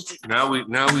do complete.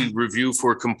 Now we review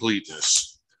for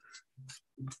completeness.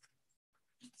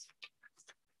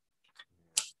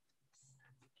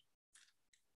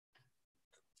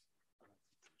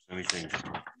 Anything?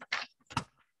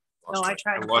 No, I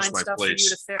tried to lost find my stuff for you place.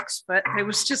 to fix, but it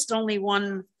was just only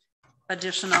one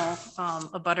additional,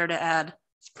 a butter to add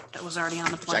that was already on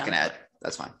the Which plan. I can add,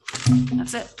 that's fine.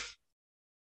 That's it.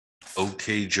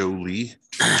 Okay, Jolie.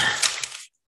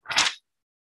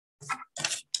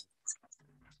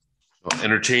 I'll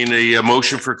entertain a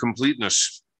motion for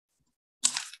completeness.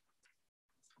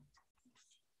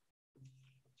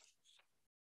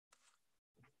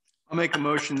 I'll make a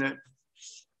motion that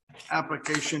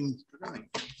application,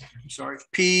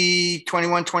 P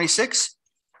 2126.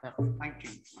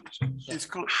 1926. It's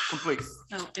complete.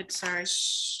 No, it's sorry.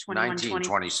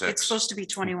 1926. It's supposed to be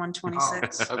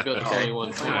 2126. I've got Okay.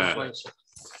 21, 26.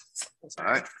 All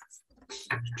right.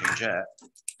 Change that.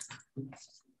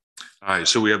 All right,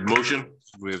 so we have motion.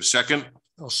 We have a second.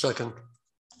 I'll second.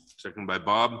 Second by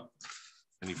Bob.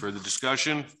 Any further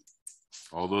discussion?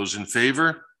 All those in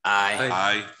favor? Aye.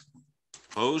 Aye.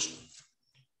 Opposed?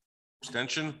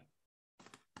 Abstention?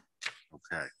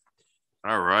 Okay.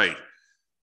 All right.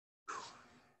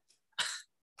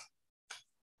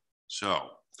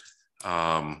 So,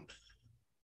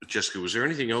 Jessica, was there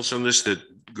anything else on this that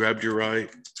grabbed your eye?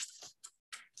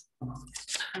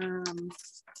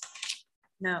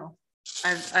 No,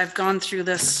 I've gone through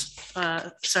this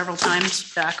several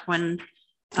times back when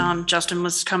Justin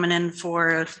was coming in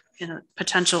for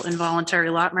potential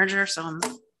involuntary lot merger, so I'm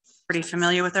pretty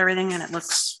familiar with everything, and it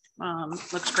looks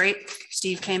great.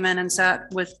 Steve came in and sat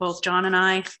with both John and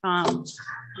I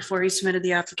before he submitted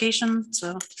the application,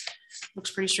 so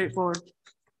looks pretty straightforward.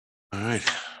 All right.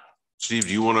 Steve,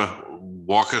 do you want to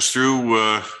walk us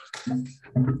through,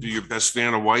 do your best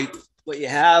Vanna White? What you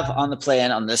have on the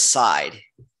plan on this side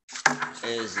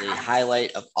is the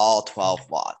highlight of all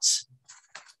 12 lots.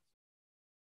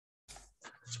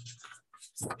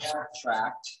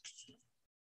 Tracked.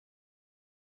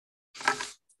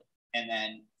 And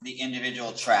then the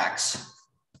individual tracks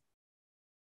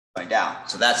going down.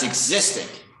 So that's existing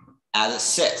as it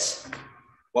sits.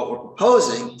 What we're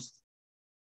proposing,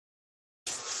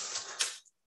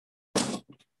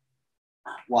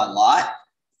 one lot,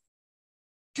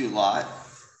 2 lot,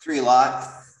 3 lot,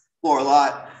 4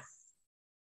 lot,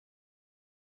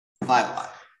 5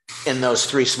 lot. And those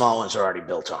 3 small ones are already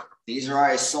built on. These are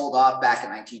already sold off back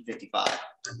in 1955.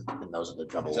 And those are the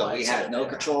double So wides. we had no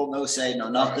control, no say, no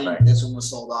nothing. Right. This one was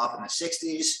sold off in the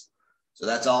 60s. So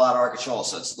that's all out of our control.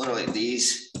 So it's literally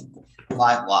these 5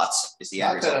 lots is the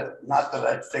end result. Not that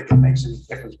I think it makes any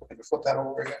difference, but can you flip that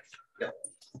over again?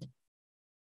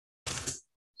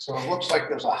 So it looks like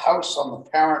there's a house on the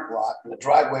parent lot and the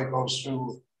driveway goes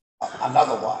through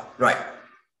another lot. Right.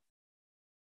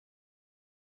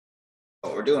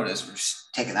 What we're doing is we're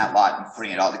just taking that lot and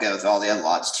putting it all together with all the other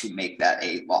lots to make that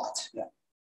a lot. Yeah.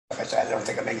 Like I said, I don't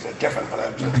think it makes a difference, but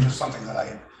it's just something that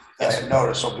I had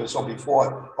noticed. So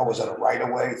before, what was it, a right of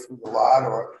way through the lot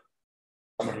or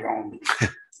somebody owned?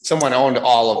 Someone owned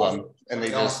all of them and they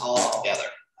They all just. all together.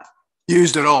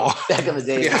 Used it all. Back in the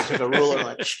day, Yeah. they took a ruler and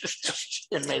went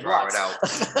and made Draw lots.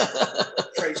 it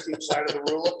out. Traced each side of the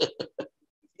ruler?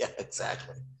 Yeah,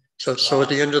 exactly. So at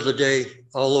the end of the day,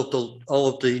 all of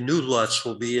the new lots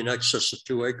will be in excess of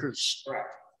 2 acres. Correct.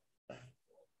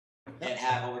 And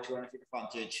have over 200 feet of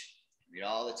frontage, meet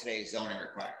all the today's zoning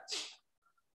requirements.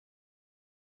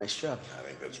 Nice job. I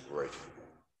think that's great.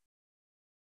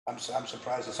 I'm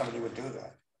surprised that somebody would do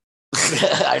that.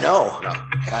 I know.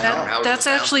 That's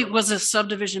actually was a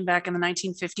subdivision back in the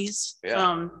 1950s.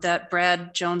 Yeah. That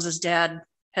Brad Jones's dad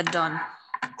had done.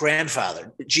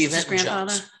 Grandfather, G. His Vinton grandfather.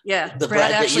 Jones. Yeah, The Brad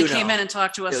Brad that actually you came know. in and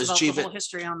talked to It us was about G. the whole Vin-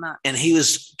 history on that. And he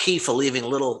was key for leaving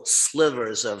little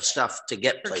slivers of stuff to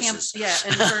get For camp, places. yeah,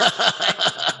 and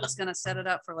I was gonna set it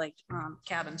up for like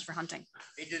cabins for hunting.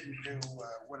 He didn't do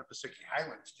Winnipesaukee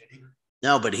Highlands, did he?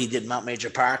 No, but he did Mount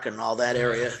Major Park and all that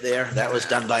area there. That was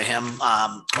done by him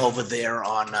over there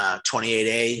on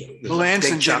 28A. There's a big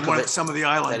Melanson chunk did of it some of the that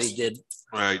islands. he did.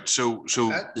 Right, so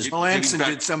Melanson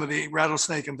did some of the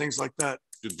rattlesnake and things like that.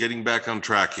 getting back on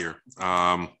track here.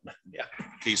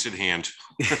 Case at hand.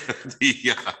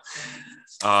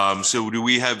 So do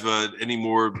we have any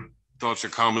more thoughts or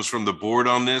comments from the board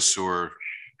on this, or?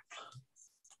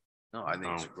 No, I think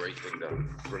it's a great thing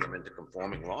to bring them into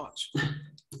conforming lots.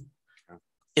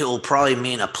 It will probably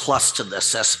mean a plus to the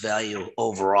assessed value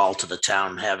overall to the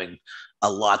town having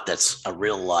a lot that's a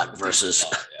real lot versus,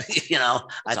 you know,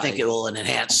 I think it will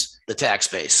enhance the tax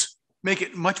base. Make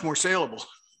it much more saleable.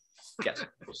 Yes.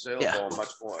 Saleable, much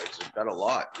more. It's a better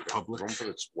lot. You got room for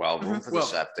the room for the Well,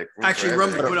 septic. actually,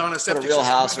 room to put on a septic real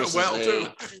system house as versus well, too.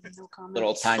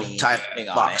 Little tiny Type thing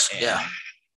on box, it and yeah.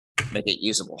 make it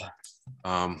usable.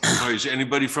 All right, is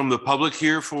anybody from the public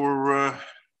here for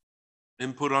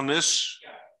input on this?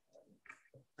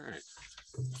 All right.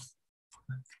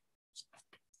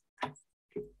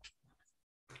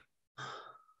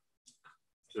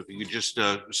 So if you could just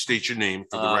state your name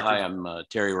for the record. Hi, I'm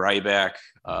Terry Ryback.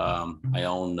 I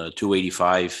own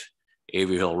 285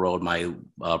 Avery Hill Road. My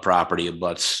property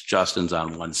abuts Justin's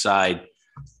on one side.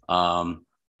 I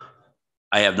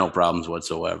have no problems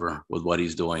whatsoever with what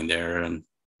he's doing there, and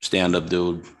stand-up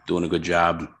dude, doing a good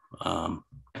job.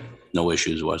 No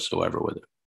issues whatsoever with it.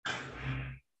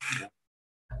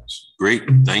 Great,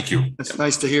 thank you. That's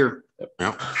nice to hear.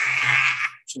 Yeah.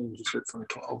 Changes it from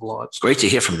 12 lots. It's great to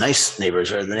hear from nice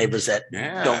neighbors or the neighbors that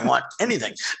don't want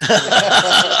anything.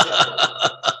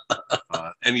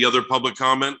 Any other public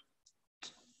comment?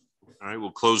 All right,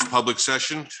 we'll close public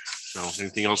session. So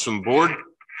anything else from the board?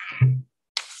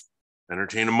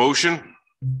 Entertain a motion.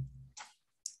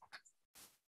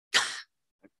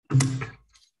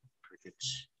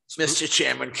 Mr.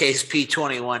 Chairman, case P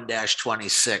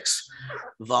 21-26,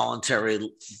 voluntary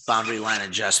boundary line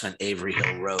adjustment, Avery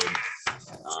Hill Road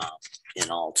in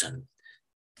Alton.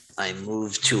 I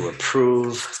move to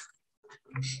approve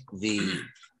the,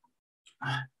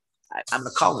 I'm gonna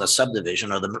call it a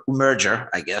subdivision or the merger,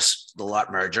 I guess, the lot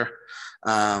merger,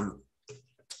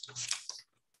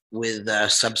 with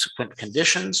subsequent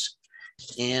conditions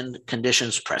and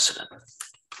conditions precedent.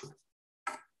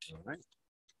 All right.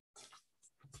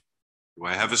 Do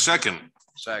I have a second?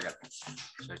 Second.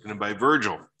 Seconded by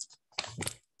Virgil.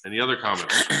 Any other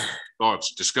comments,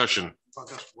 thoughts, discussion? Well,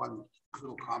 just one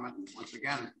little comment. Once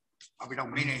again, we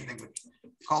don't mean anything, but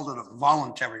called it a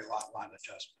voluntary lot line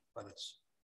adjustment, but it's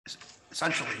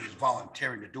essentially he's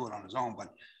volunteering to do it on his own,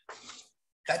 but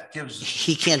that gives.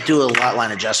 He can't do a lot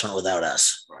line adjustment without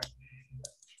us. Right.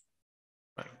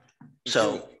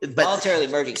 So, but Voluntarily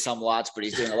merging some lots, but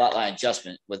he's doing a lot line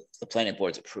adjustment with the planning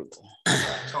board's approval.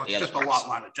 So it's just a lot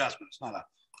line adjustment. It's not a.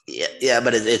 yeah,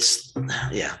 but it's,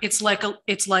 yeah, It's like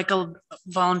a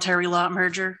voluntary lot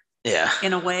merger yeah.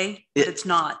 in a way, but it's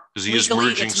not. Because he is Legally,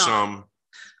 merging it's not. some,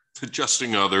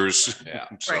 adjusting others. Yeah.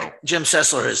 So, Right. Jim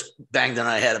Sessler has banged on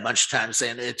our head a bunch of times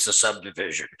saying it's a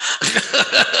subdivision.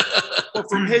 Well,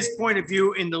 from his point of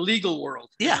view in the legal world.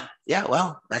 Yeah,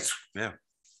 well, that's. Yeah.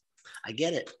 I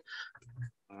get it.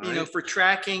 You know, for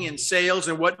tracking and sales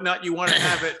and whatnot, you want to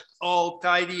have it all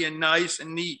tidy and nice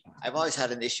and neat. I've always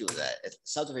had an issue with that.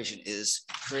 Subdivision is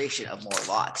creation of more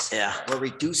lots. Yeah. We're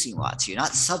reducing lots. You're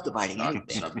not subdividing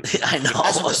anything. I know.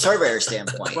 That's from a surveyor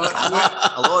standpoint. I'm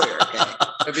not a lawyer,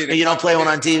 okay? You don't play one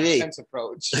on TV. Sense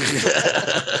approach.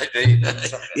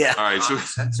 Yeah. All right, so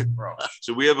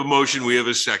we have a motion, we have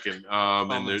a second.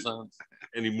 And there's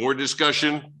any more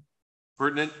discussion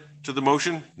pertinent to the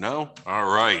motion? No? All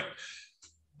right.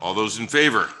 All those in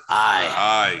favor? Aye.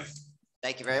 Aye.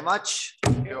 Thank you very much.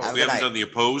 We haven't done the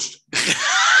opposed.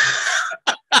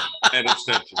 And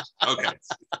abstentions. Okay.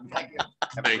 Thank you.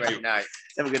 Have a Thank great you. night.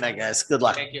 Have a good night, guys. Good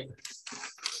luck. Thank you.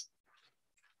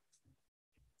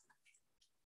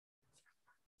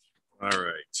 All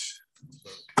right.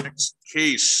 Next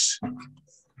case,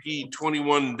 P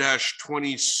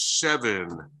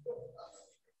 21-27.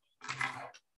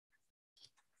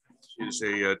 Is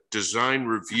a design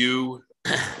review.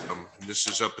 This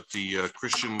is up at the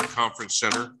Christian Conference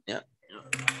Center. Yeah.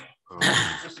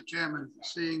 Mr. Chairman,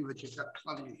 seeing that you've got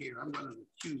plenty here, I'm going to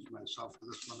accuse myself of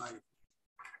this when I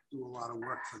do a lot of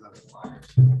work for them.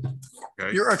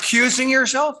 Okay. You're accusing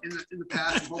yourself? In the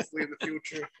past, and hopefully in the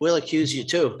future. We'll accuse you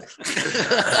too.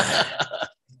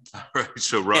 All right,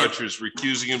 so Roger's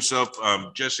recusing himself.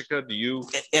 Jessica, do you?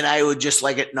 And I would just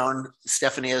like it known,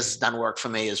 Stephanie has done work for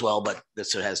me as well, but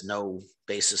this has no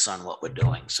basis on what we're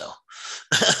doing, so.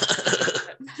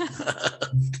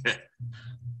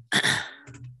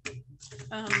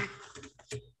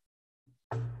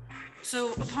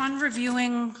 So upon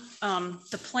reviewing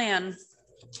the plan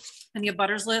and the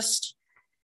abutters list,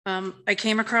 I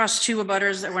came across two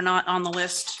abutters that were not on the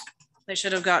list. They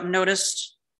should have gotten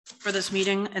noticed for this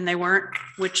meeting and they weren't,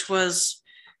 which was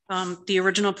the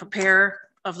original preparer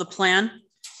of the plan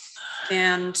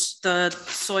and the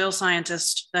soil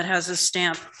scientist that has his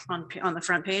stamp on the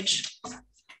front page.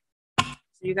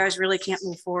 You guys really can't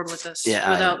move forward with this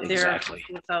without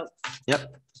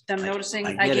them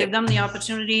noticing. I gave them the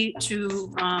opportunity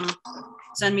to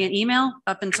send me an email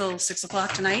up until 6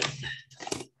 o'clock tonight,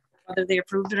 whether they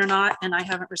approved it or not, and I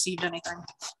haven't received anything.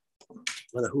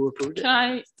 Whether who approved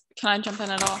it? Can I jump in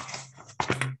at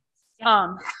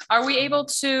all? Are we able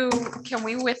to, can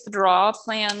we withdraw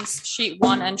plans sheet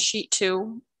 1 and sheet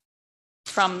 2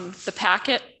 from the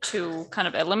packet to kind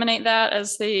of eliminate that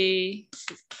as those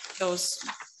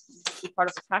part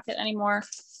of the packet anymore?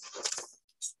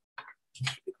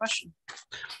 Good question.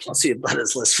 Plus the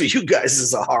abutters list for you guys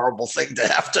is a horrible thing to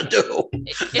have to do.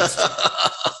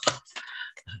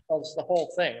 Well, it's the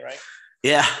whole thing, right?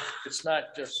 Yeah. It's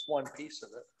not just one piece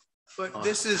of it. But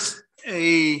this is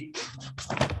a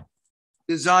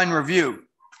design review.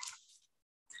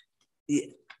 Yeah.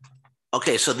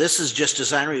 Okay, so this is just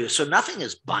design review. So nothing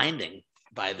is binding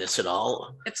by this at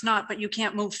all. It's not, but you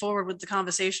can't move forward with the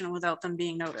conversation without them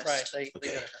being noticed. Right.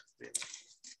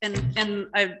 And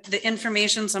the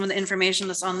information, some of the information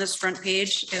that's on this front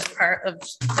page is part of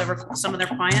some of their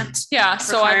clients. Yeah,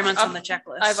 so requirements on the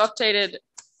checklist. I've updated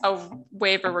a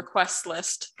waiver request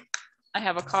list. I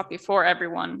have a copy for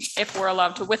everyone if we're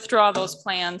allowed to withdraw those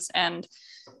plans and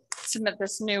submit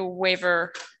this new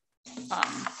waiver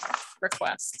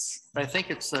requests. I think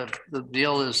it's the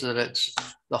deal is that it's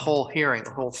the whole hearing,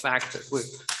 the whole fact that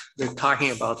they're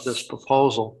talking about this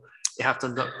proposal. You have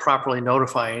to properly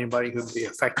notify anybody who'd be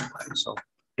affected by it. So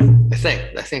I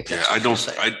think that's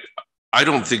I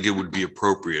don't think it would be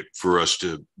appropriate for us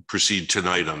to proceed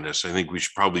tonight on this. I think we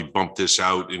should probably bump this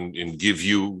out and give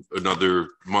you another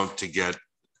month to get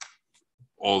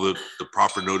all the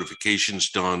proper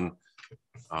notifications done,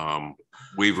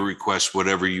 waiver requests,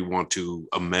 whatever you want to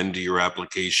amend to your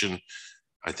application.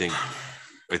 I think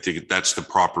that's the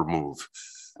proper move.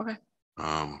 Okay.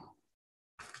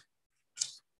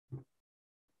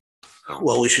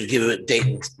 Well, we should give it a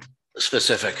date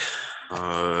specific.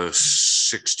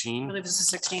 16. I believe this is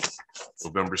 16.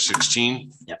 November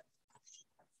 16. Yep.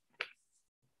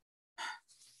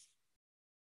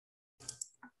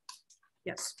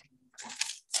 Yes.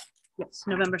 Yes,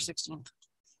 November 16th.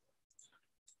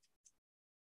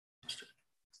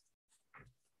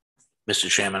 Mr.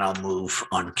 Chairman, I'll move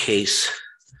on case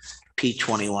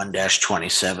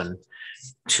P21-27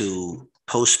 to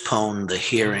postpone the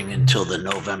hearing until the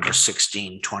November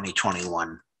 16,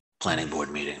 2021 planning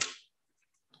board meeting.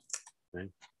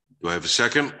 Do I have a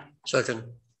second? Second.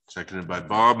 Seconded by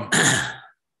Bob.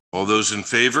 All those in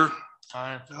favor?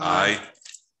 Aye. Aye.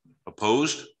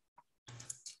 Opposed?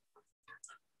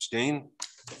 Abstain?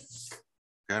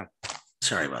 Okay.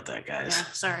 Sorry about that, guys. Yeah,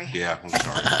 sorry. Yeah, I'm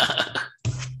sorry.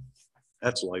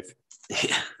 That's life.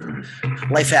 Yeah.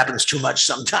 Life happens too much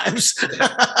sometimes.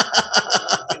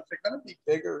 gonna be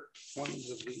bigger ones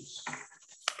of these.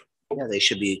 Yeah, they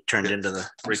should be turned into the.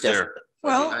 Right there.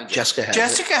 Well, Jessica has.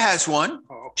 Jessica has one.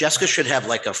 Jessica should have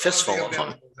like a fistful of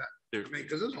them. I mean,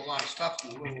 because there's a lot of stuff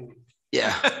in the little.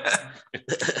 Yeah.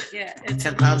 Yeah.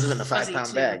 10 pounds is in a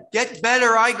 5-pound bag. Get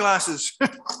better eyeglasses.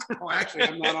 Oh, actually,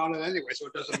 I'm not on it anyway, so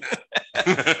it doesn't matter.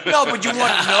 No, but you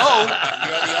want to know.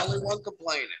 You're the only one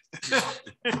complaining.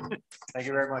 Thank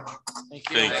you very much. Thank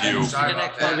you. Sorry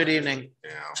about Have a that. good evening.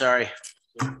 Yeah. Sorry.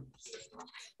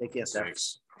 Take care, sir.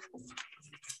 Thanks.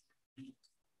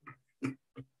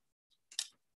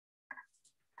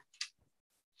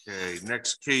 Okay,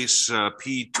 next case,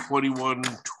 P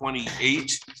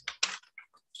 2128.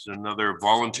 It's another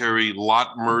voluntary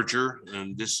lot merger,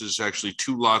 and this is actually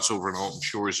 2 lots over in Alton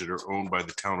Shores that are owned by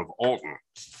the town of Alton.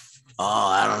 Oh,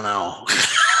 I don't know.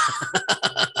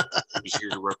 He's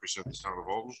here to represent the town of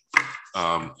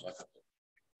Alton.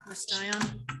 Miss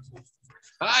Dion?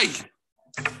 Hi.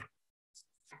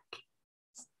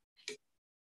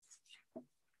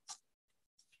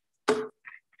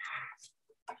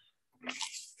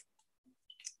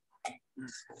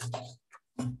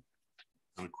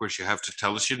 And of course, you have to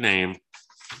tell us your name.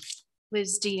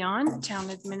 Liz Dion, Town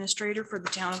Administrator for the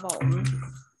town of Alton.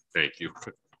 Thank you.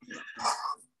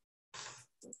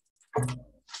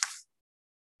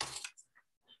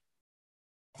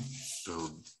 So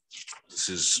this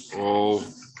is all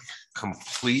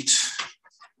complete.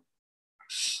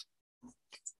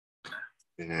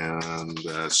 And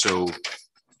so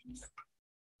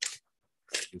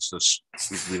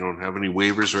we don't have any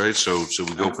waivers, right? So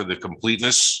we go for the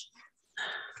completeness.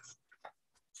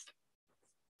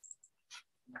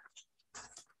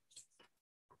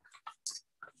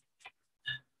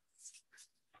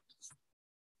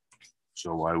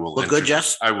 So I will. We're good,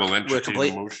 Jess? I will We're entertain a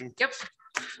complete? motion. Yep.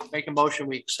 Make a motion,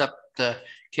 we accept the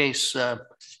case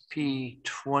P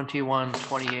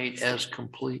 2128 as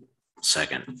complete.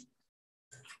 Second.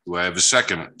 Do I have a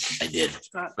second? I did.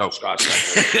 No, Scott.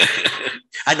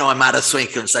 I know I'm out of sync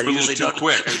because I A little usually too don't.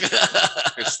 quick.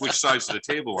 I switched sides of the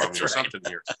table on me or That's right. something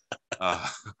here.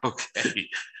 Okay.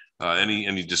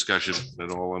 Any discussion at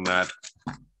all on that?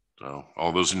 So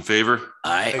all those in favor?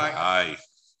 Aye. Aye.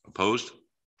 Opposed?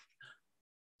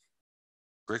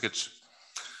 Crickets.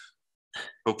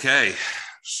 Okay,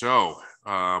 so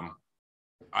I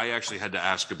actually had to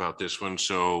ask about this one.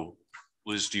 So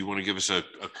Liz, do you want to give us a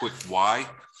quick why?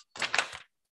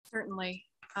 Certainly,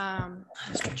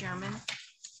 Mr. Chairman.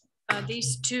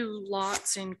 These 2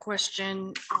 lots in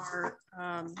question are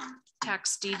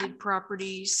tax deeded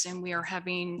properties, and we are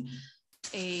having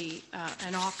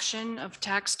an auction of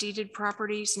tax deeded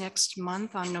properties next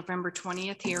month on November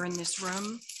 20th here in this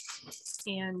room.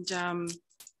 And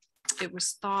it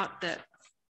was thought that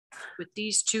with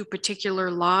these 2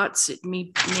 particular lots, it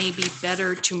may be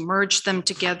better to merge them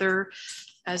together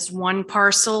as one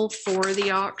parcel for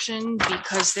the auction,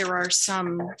 because there are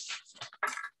some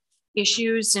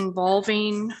issues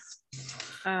involving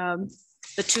the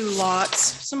 2 lots,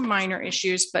 some minor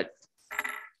issues, but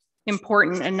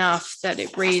important enough that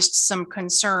it raised some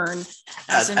concern.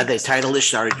 Are they title issues?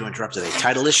 Sorry to interrupt. Are they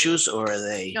title issues or are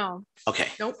they? No. Okay.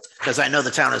 Nope. Because I know the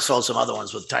town has sold some other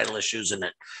ones with title issues and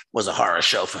it was a horror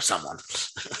show for someone.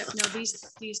 No,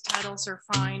 these titles are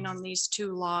fine on these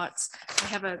 2 lots. I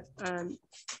have a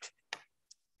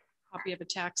copy of a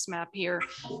tax map here,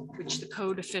 which the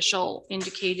code official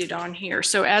indicated on here.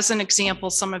 So as an example,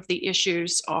 some of the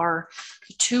issues are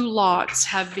 2 lots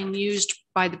have been used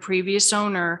by the previous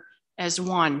owner as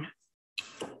one.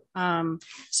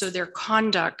 So their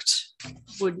conduct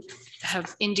would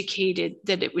have indicated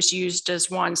that it was used as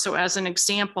one. So as an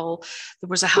example, there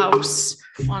was a house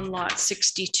on lot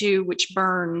 62 which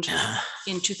burned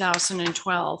in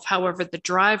 2012. However, the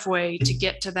driveway to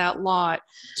get to that lot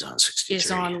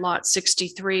is on lot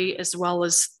 63, as well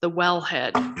as the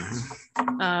wellhead.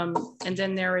 And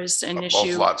then there is an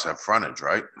issue. Both lots have frontage,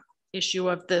 right? Issue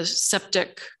of the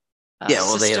septic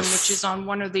system, which is on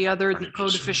one or the other. The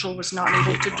code official was not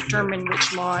able to determine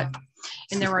which lot,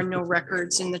 and there are no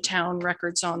records in the town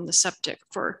records on the septic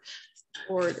for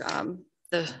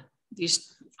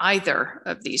either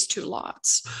of these 2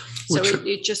 lots. So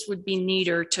it just would be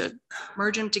neater to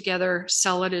merge them together,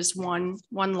 sell it as one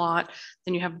lot.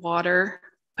 Then you have water,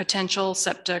 potential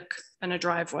septic, and a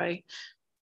driveway,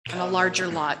 and a larger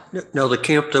lot. Now, the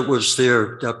camp that was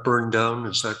there, that burned down,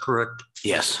 is that correct?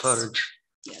 Yes. Cottage.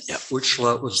 Yes. Yep. Which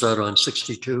lot was that on,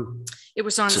 62? It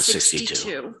was on So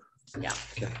 62. Yeah.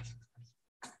 Okay.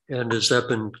 And has that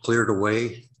been cleared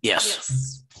away?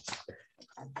 Yes.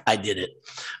 I did it.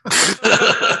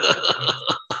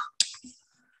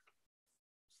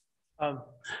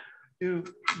 Do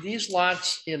these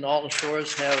lots in Alton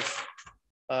Shores have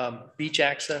beach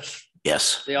access?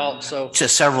 Yes, They all, so. to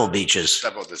several beaches.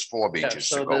 There's 4 Yeah, beaches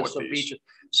so to go there's with some these. beaches.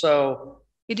 So,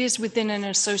 It is within an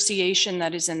association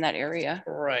that is in that area.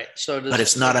 right, so does. But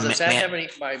it's not a Does that ma- have any,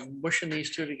 by mushing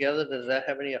these two together, does that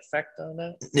have any effect on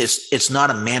that? It's not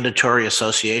a mandatory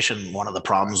association. One of the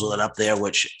problems with it up there,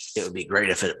 which it would be great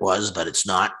if it was, but it's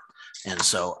not. And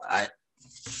so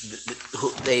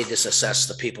they just assess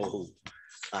the people who,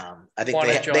 I think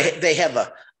Wanna join. they have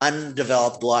a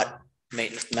undeveloped lot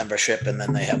membership, and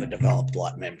then they have a developed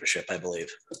lot membership, I believe.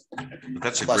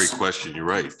 That's a Plus- great question. You're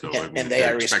right, though. I mean, And they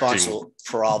are they're expecting- responsible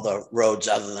for all the roads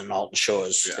other than Alton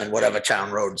Shores Yeah. and whatever town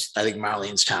roads. I think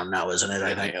Marlene's town now, isn't it?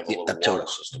 I And they think. have a little up to- water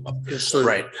system up there. Is the,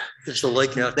 Right. is the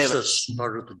lake They have a- access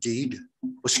part of the deed?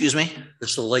 Excuse me?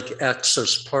 Is the lake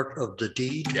access part of the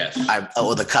deed? Yes.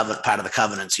 The covenant, part of the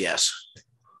covenants, yes.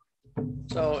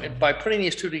 So by putting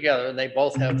these two together, and they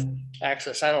both have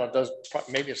access, I don't know, it does,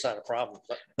 maybe it's not a problem,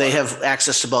 but. They have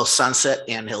access to both Sunset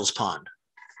and Hills Pond.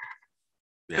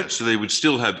 Yeah, so they would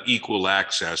still have equal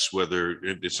access, whether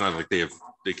it's not like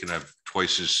they can have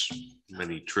twice as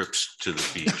many trips to the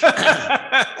beach.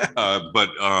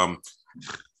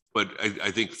 But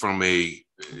I think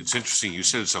it's interesting, you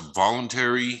said it's a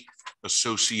voluntary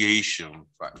association.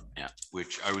 Right. Yeah.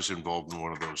 Which I was involved in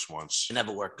one of those once. It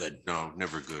never worked good. No,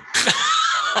 never good.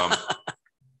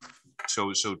 So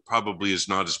it probably is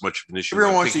not as much of an issue.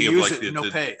 Everyone I'm wants to thinking of use like it, no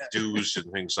the pay. dues and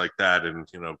things like that, and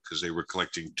because they were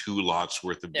collecting 2 lots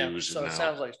worth of Yeah, dues. so And it now,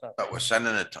 sounds like it's not. But we're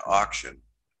sending it to auction.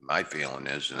 My feeling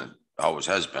is, and it always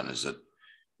has been, is that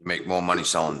you make more money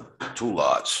selling 2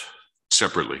 lots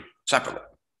separately.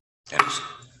 And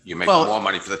you make Well- more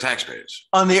money for the taxpayers.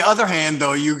 On the other hand,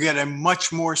 though, you get a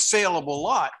much more saleable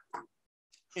lot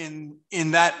in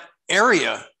that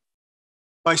area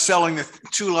by selling the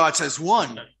 2 lots as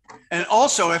one. And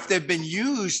also, if they've been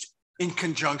used in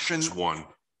conjunction, It's one.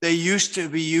 they used to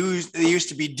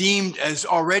be deemed as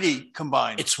already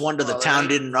combined. It's wonder the town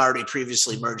didn't already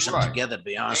previously merge them Right. together, to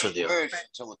be honest with you. Merge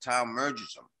Until the town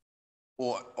merges them.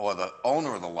 Or the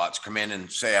owner of the lots come in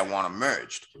and say, I want them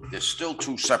merged. There's still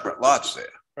 2 separate lots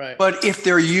there. Right. But if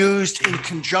they're used in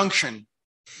conjunction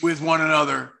with one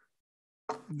another,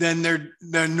 then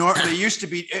they used to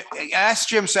be, ask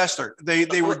Jim Sessler,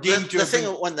 they were deemed to The have thing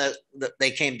been. when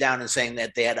they came down and saying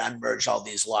that they had unmerged all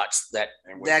these lots, that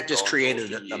just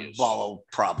created a ball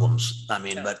of problems. I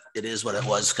mean, but it is what it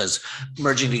was, because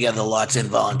merging together lots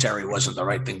involuntary wasn't the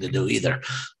right thing to do either.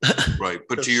 Right,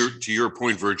 but to your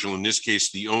point, Virgil, in this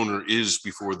case, the owner is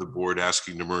before the board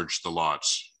asking to merge the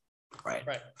lots. Right.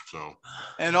 Right. So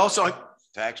And also,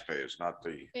 Taxpayers, not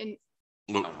the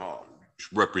look, town hall.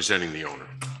 representing the owner.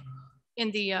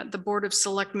 And the Board of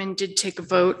Selectmen did take a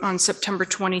vote on September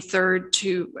 23rd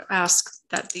to ask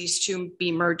that these two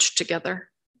be merged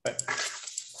together.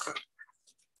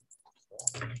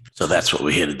 So that's what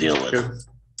we're here to deal with.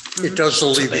 It does they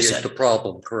alleviate said. the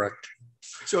problem, correct?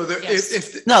 so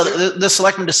if. No, the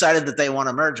selectmen decided that they want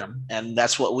to merge them, and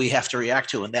that's what we have to react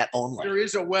to, and that only. There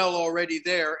is a well already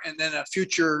there, and then a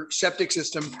future septic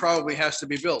system probably has to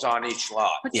be built. It's on each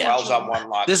lot. Yeah. Wells on one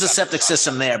lot. There's a septic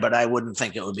system there, but I wouldn't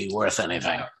think it would be worth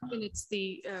anything. And it's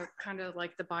the kind of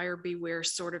like the buyer beware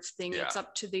sort of thing. It's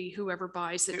up to the whoever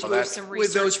buys it to Well, do some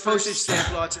With those research postage first.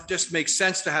 stamp lots, it just makes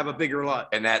sense to have a bigger lot.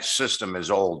 And that system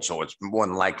is old, so it's more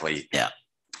than likely. Yeah.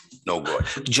 No good.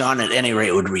 John, at any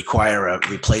rate, would require a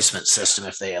replacement system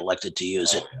if they elected to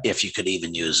use it, if you could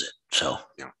even use it. So.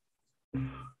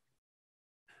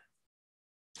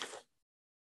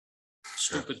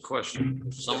 Stupid question.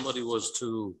 If somebody was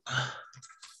to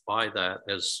buy that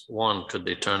as one, could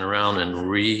they turn around and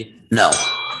No,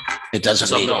 it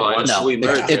doesn't meet, Subdivide. no, We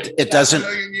merge it doesn't,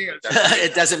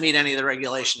 it doesn't meet any of the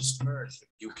regulations.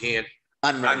 You can't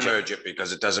Unmerge it. unmerge it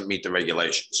because it doesn't meet the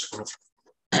regulations.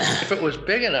 If it was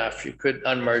big enough, you could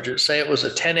unmerge it. Say it was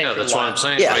a 10 acre Yeah, lot. that's what I'm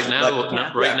saying. Yeah, Right now,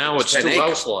 but- right now it's 10 2 acres.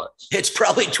 house lots. It's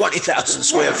probably 20,000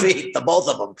 square feet, the both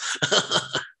of them.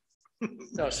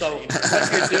 No, so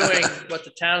what you're doing, what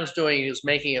the town's doing is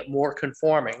making it more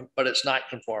conforming, but it's not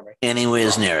conforming.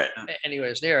 Anyways near it.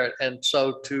 Anyways near it. And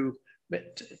so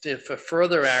if a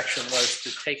further action was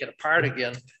to take it apart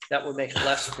again, that would make it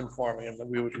less conforming, and then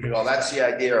we would. Well, that's the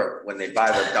idea of when they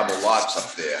buy the double lots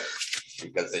up there,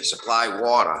 because they supply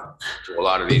water to a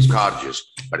lot of these cottages,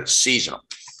 but it's seasonal.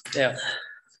 Yeah.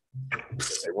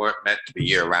 They weren't meant to be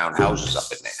year-round houses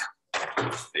up in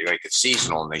there. They make it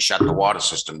seasonal and they shut the water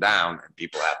system down and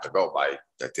people have to go by,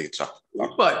 I think it's up.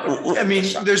 But, I mean,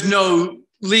 there's no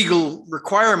legal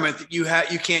requirement that you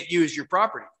can't use your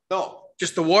property. No.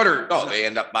 Just the water. No, they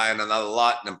end up buying another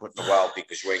lot and then putting the well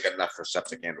because you ain't got enough for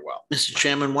septic and a well. Mr.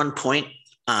 Chairman, one point,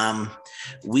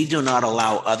 We do not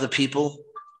allow other people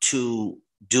to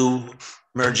do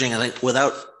merging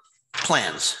without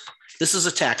plans. This is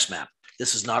a tax map.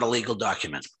 This is not a legal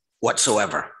document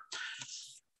whatsoever.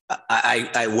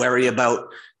 I worry about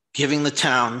giving the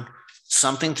town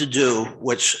something to do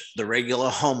which the regular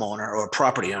homeowner or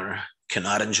property owner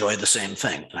cannot enjoy the same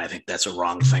thing. And I think that's a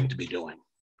wrong thing to be doing.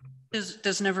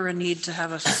 There's never a need to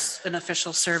have an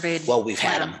official surveyed. Well, we've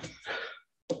had plan.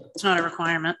 them. It's not a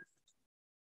requirement.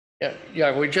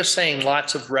 Yeah, we're just saying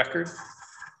lots of record.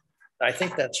 I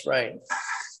think that's right.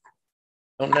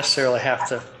 Don't necessarily have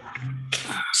to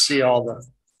see all the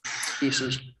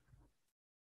pieces.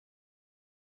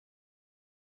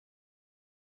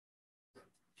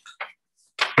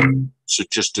 So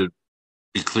just to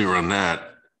be clear on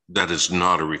that, that is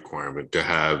not a requirement to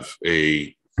have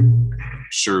a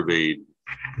surveyed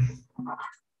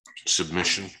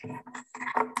submission.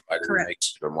 Correct.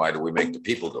 Then why do we make the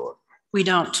people do it? We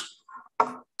don't.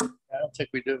 I don't think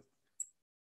we do.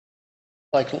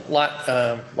 Like lot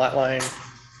line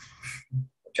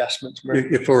adjustments.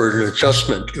 If for an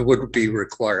adjustment, it wouldn't be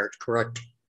required, correct?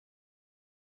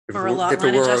 For a lot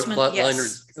line adjustment,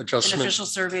 yes. An Adjustment. official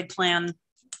surveyed plan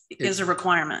is a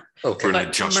requirement. Okay.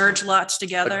 But to merge lots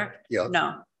together, Yeah.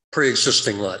 no.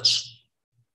 Pre-existing lots.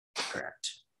 Correct.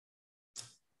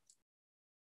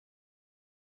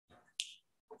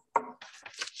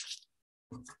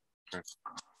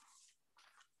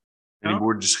 Any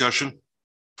more discussion?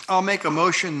 I'll make a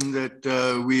motion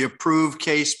that we approve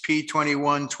case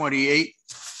P2128.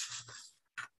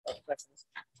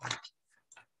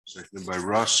 Seconded by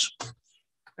Russ.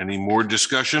 Any more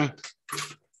discussion?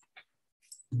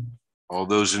 All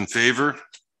those in favor?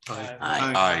 Aye.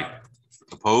 Aye.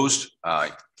 Opposed?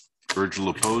 Aye. Virgil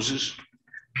opposes.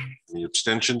 Any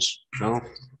abstentions? No?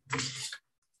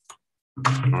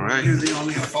 All right. You're the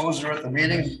only opposer at the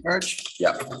meeting, Birch?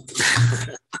 Yeah.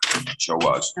 Sure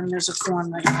was. And there's a form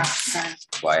that you have to sign.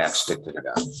 Why I have to stick to the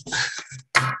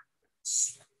gun.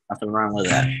 Nothing wrong with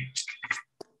that.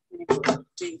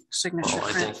 Signature. Oh,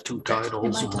 I print. think two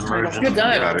titles and merging. Good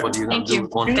night. Yeah, what are you gonna Thank do you.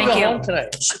 with one Thank title? you. Home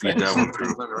tonight. Speed that one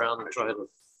through. Run around and try to.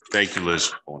 Thank you,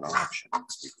 Liz. On auction.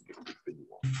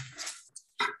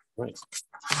 Right.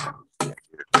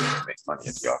 Make money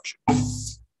at the auction.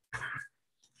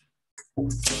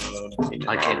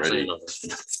 I can't say Already.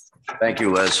 nothing. Thank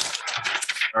you, Liz.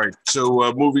 All right,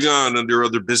 so moving on under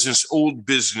other business, old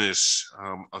business.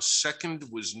 A second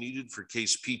was needed for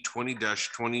case P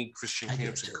 20-20 Christian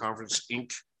Camps and Conference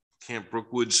Inc. Camp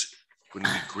Brookwoods when we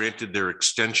granted their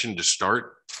extension to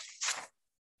start.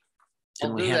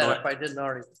 I'll do that if I didn't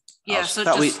already. Yeah, so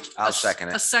thought just I'll second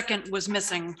it. a second was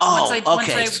missing. Oh, Once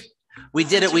okay. I We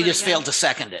did it. We do it just again. failed to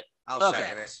second it. I'll Okay.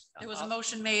 second it. There was a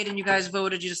motion made and you guys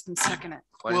voted, you just didn't second it.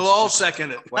 Why We'll didn't you all just-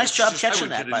 second it. why Nice didn't you job just- catching I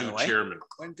would that, get a by new the way. chairman.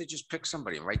 Why didn't they just pick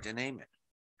somebody and write their name in?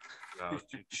 You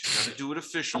gotta do it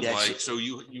official, Yeah, like, so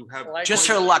you have. Just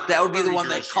her luck. That would be the one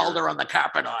they called her on the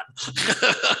carpet on.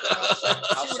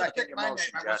 I'll second your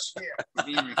motion, Jess.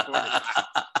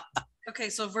 Okay,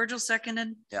 so Virgil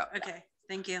seconded? Yeah. Okay,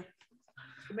 thank you.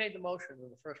 Who made the motion in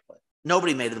the first place?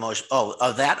 Nobody made the motion. Oh,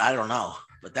 of that, I don't know,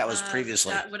 but that was Uh,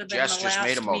 previously. That would have been Jess the just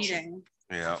made a last motion. meeting.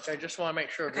 Yeah. I just want to make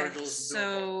sure Okay, Virgil's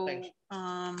doing the so,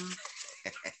 things.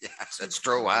 Yes, that's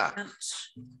true, huh?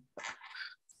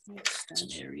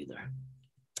 Wasn't here either.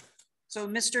 So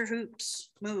Mr. Hoops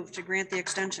moved to grant the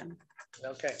extension.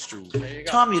 Okay, Mr. there you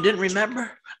go. Tom, you didn't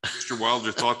remember? Mr.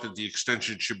 Wilder thought that the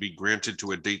extension should be granted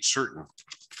to a date certain.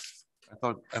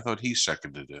 I thought he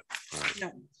seconded it. All right.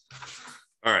 No.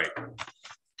 All right.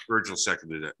 Virgil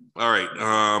seconded it. All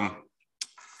right.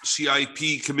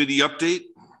 CIP committee update.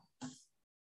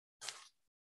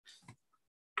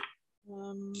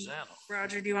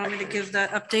 Roger, do you want me to give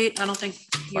that update? I don't think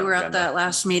you were at that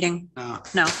last meeting.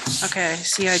 No. Okay,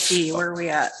 CIP, where are we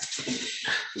at?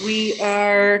 We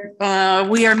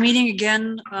are meeting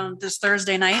again this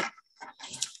Thursday night.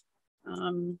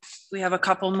 We have a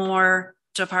couple more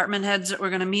department heads that we're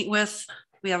gonna meet with.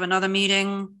 We have another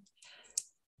meeting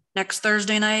next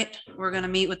Thursday night. We're gonna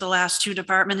meet with the last two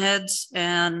department heads,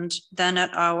 and then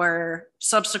at our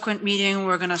subsequent meeting,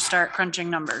 we're gonna start crunching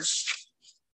numbers.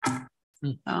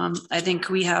 I think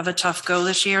we have a tough go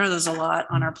this year. There's a lot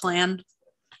on our plan.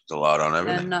 There's a lot on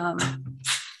everything. And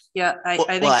yeah, I Well,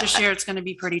 think this year it's gonna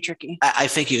be pretty tricky. I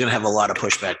think you're gonna have a lot of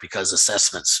pushback because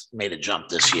assessments made a jump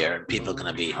this year and people are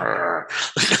gonna be. Even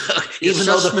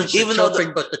though,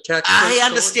 but the tax. I rate's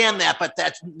understand that, but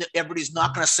everybody's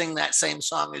not gonna sing that same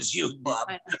song as you, Bob.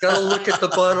 going- You gotta look at the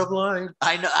bottom line.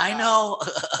 I know. Yeah,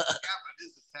 but it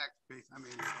is the tax base. I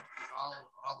mean,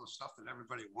 all the stuff that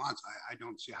everybody wants, I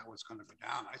don't see how it's gonna go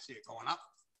down. I see it going up.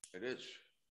 It is.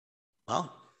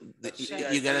 Well,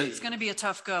 Yeah, you gotta, It's gonna be a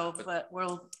tough go, but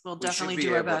we'll We should definitely be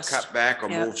do our able to best. cut back or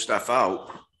Yeah. move stuff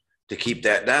out to keep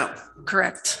that down.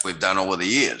 Correct, We've done over the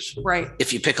years. right.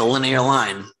 if you pick a linear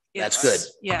line, that's good.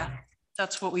 It's- Yeah,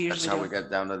 that's what we That's usually how we do. got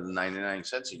down to the 99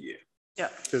 cents a year, Yeah.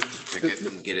 to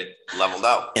get it leveled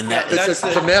out. And that,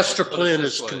 The master plan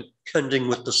is contending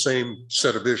with the same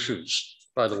set of issues,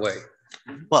 by the way.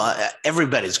 well,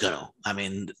 everybody's gonna, I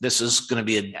mean, this is gonna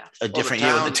be a Well, different the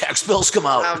year when the town- tax bills come The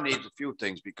out. town needs a few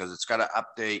things because it's gotta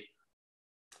update,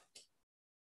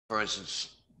 for instance,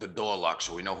 the door lock,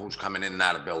 so we know who's coming in and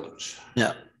out of buildings.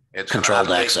 Yeah. It's gonna Controlled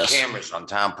update access. cameras on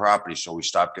town property, so we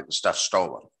stop getting stuff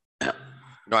stolen. Yeah.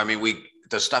 No, I mean,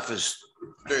 the stuff is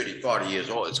 30, 40 years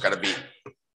old. It's gotta be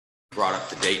brought up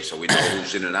to date, so we know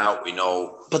who's in and out. We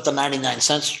know. But the 99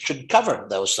 cents should cover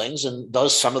those things, and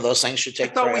some of those things should I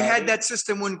take. thought we had priority. that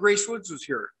system when Grace Woods was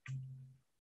here.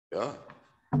 Yeah.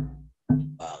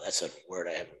 Wow, that's a word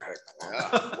I haven't heard. in a long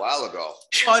Yeah, time. a while ago.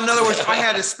 In other words, I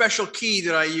had a special key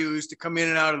that I used to come in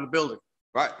and out of the building.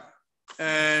 Right.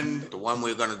 And The one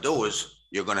we're gonna do is,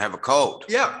 you're gonna have a code.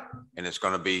 yeah, And it's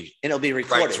gonna be And it'll be right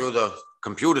recorded. through the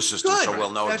computer system, so Good.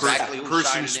 we'll know That's- exactly who's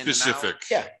Person signing in and out. specific.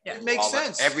 Yeah, it makes All the-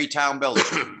 sense. Every town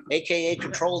building. AKA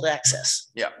controlled access.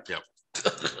 Yeah. Yep.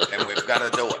 And we've gotta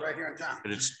do it. Right here in town.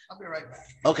 And it's I'll be right back.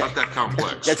 Okay. not that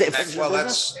complex. That's it. Well,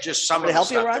 that's just some of Somebody the help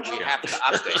you, stuff that Roger? we have to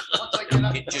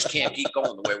update. It just can't keep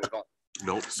going the way we're going.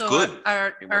 Nope, So good.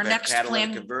 our We've our had next catalytic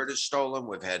plan, converters stolen.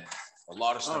 We've had a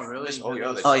lot of stuff. Oh, really? Oh,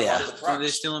 yeah. they Oh, cut yeah. them off the So they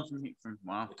trucks. stealing from,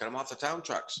 wow. They cut them off the town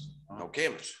trucks. No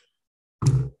cameras.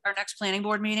 our next planning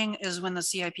board meeting is when the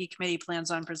CIP committee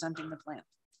plans on presenting the plan.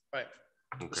 Right.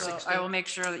 Okay. So I will make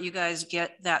sure that you guys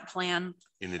get that plan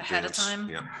In ahead of advance, time.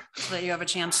 yeah. so that you have a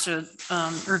chance to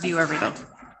review everything.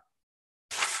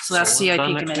 So that's CIP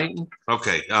committee.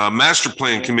 Okay, master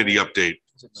plan committee update.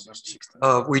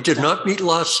 We did not meet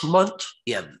last month.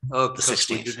 Yeah, Because we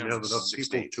 16th. didn't have enough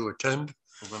people to attend.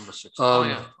 November 6th. Um, Oh,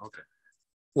 yeah, okay.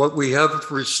 What we have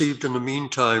received in the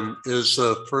meantime is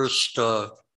a first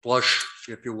blush,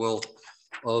 if you will,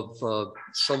 of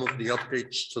some of the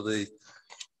updates to the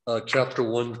chapter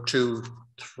 1, 2,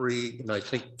 3, and I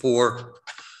think 4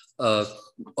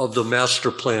 of the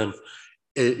master plan,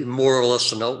 more or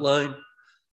less an outline.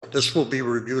 This will be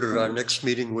reviewed at our next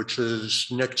meeting, which is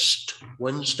next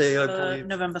Wednesday, I believe.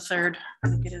 November 3rd, I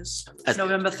think it is. That's-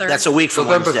 November 3rd. That's a week from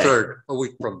November Wednesday. 3rd, a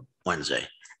week from, Wednesday.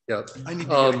 yeah. I need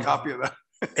to get a copy of that.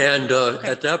 And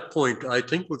at that point, I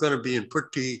think we're going to be in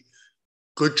pretty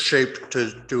good shape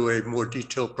to do a more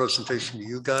detailed presentation to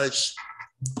you guys.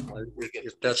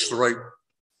 If that's the right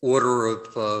order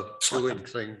of doing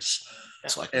things.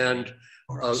 And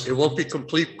it won't be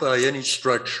complete by any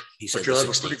stretch, He said but you'll the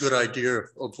have a pretty 16th. good idea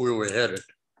of where we're headed.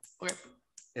 Okay.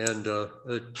 And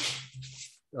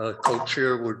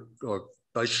co-chair or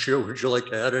vice chair, would you like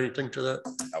to add anything to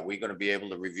that? Are we gonna be able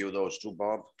to review those too,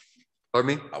 Bob?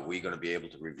 Pardon me? Are we gonna be able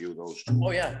to review those too?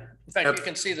 Oh, yeah. In fact, you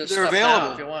can see this They're stuff now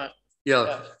available. if you want.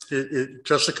 Yeah,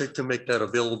 Jessica can make that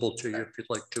available to you if you'd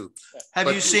like to. Have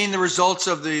But- you seen the results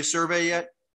of the survey yet?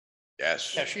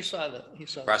 Yes. Yeah, she saw that. He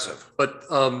saw. that. Impressive. But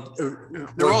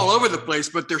They're all over the place,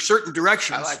 but there's certain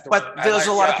directions. But there's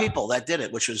a lot of people that did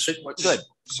it, which was good.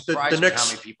 Surprised me how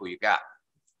many people you got.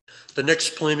 the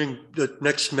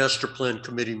next master plan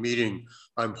committee meeting,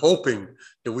 I'm hoping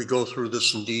that we go through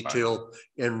this in detail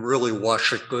and really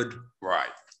wash it good. Right.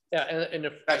 Yeah, and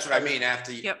if. That's what I mean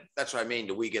after, Yep. that's what I mean.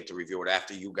 Do we get to review it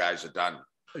after you guys are done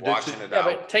washing it Yeah, out?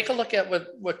 but take a look at what.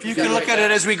 You got can look right at it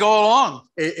now. as we go along.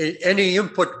 Any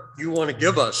input you want to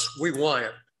give us, we want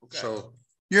it. So,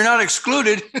 You're not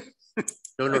excluded.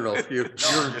 no, No,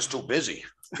 I'm just too busy.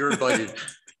 you're invited.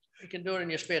 You can do it in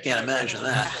your spare time. Can't imagine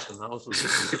that.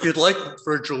 If you'd like,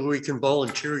 Virgil, we can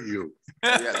volunteer you.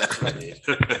 Yeah, that's what I need.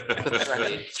 That's what I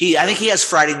need. I think he has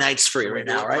Friday nights free right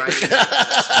now, right?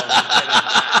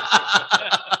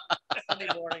 Sunday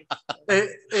morning.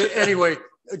 Anyway,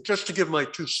 just to give my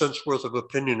 2 cents worth of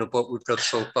opinion of what we've got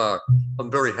so far,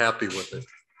 I'm very happy with it.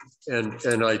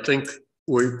 And I think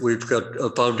we've got a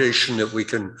foundation that we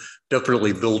can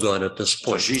definitely build on at this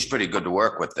So point. she's pretty good to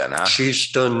work with then, huh?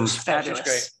 She's done.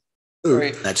 Fabulous.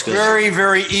 That's good. Very,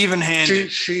 very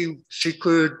even-handed. She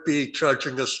could be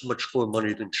charging us much more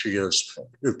money than she is.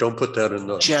 Don't put that in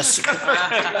the.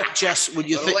 Jess, would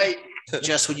you think,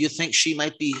 Jess, would you think she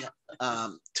might be,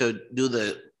 to do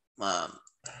the,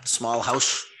 small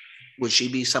house? Would she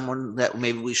be someone that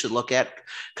maybe we should look at?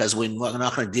 Because we're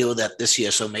not going to deal with that this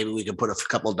year, so maybe we can put a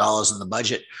couple of dollars in the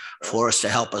budget for us to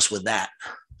help us with that.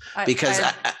 Because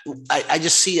I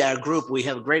just see our group, we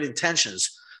have great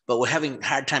intentions, but we're having a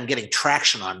hard time getting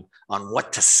traction on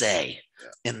what to say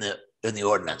in the in the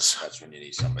ordinance, That's when you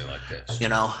need somebody like this. you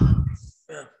know?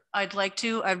 I'd like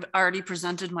to. I've already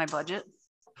presented my budget.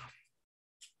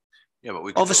 Yeah, but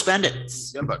we. could do- Overspend it.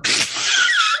 Yeah, but.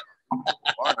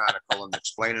 Warrant article and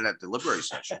explain it at the delivery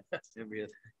session.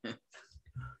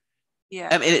 Yeah.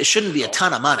 I mean, it shouldn't be a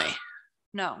ton of money.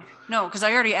 No, because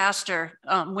I already asked her,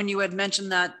 when you had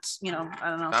mentioned that, I don't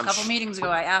know, a I'm couple sh- meetings ago,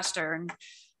 I asked her and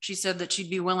she said that she'd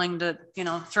be willing to,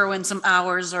 throw in some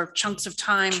hours or chunks of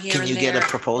time here Can and you get a there for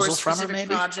proposal from her specific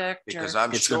maybe? Project. Because or-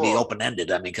 I'm It's gonna be sure.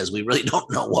 open-ended, I mean, because we really don't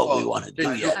know what we want to do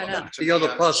I yet. know. The other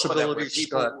Where possibility,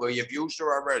 people- Scott, Where you've used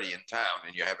her already in town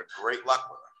and you're having great luck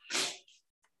with her.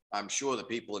 I'm sure the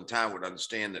people in town would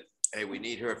understand that, hey, we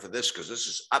need her for this because this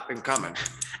is up and coming.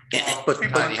 but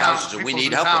Tiny houses and we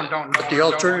need help with it. Don't know. the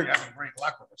alternative- don't have great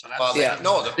luck with it, so that's- Well, Yeah.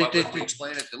 no, the public will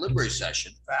explain at delivery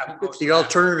session. the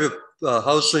alternative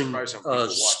housing Probably some people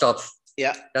watch. stuff,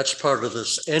 Yeah, that's part of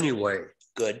this anyway.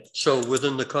 good. So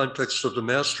within the context of the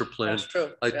master plan, That's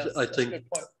true. I Yeah, I that's a think, good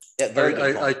point. Yeah, very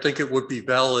good. I think it would be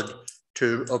valid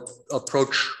to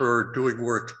approach her doing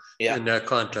work Yeah. in that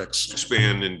context.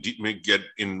 Expand and get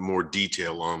in more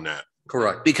detail on that.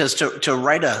 Correct. Because to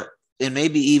write and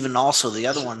maybe even also the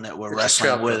other one that we're It's a wrestling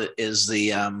chapter. with is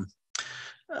the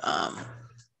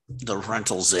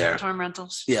rentals there. Farm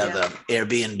rentals. Yeah, the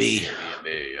Airbnb.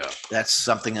 That's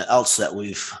something else that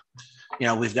we've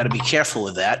got to be careful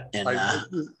with that. And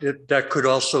That could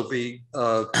also be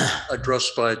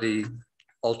addressed by the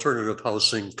Alternative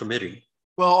Housing Committee.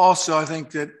 Well, also, I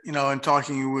think that, in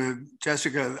talking with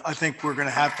Jessica, I think we're going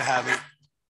to have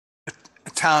a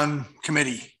town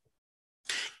committee.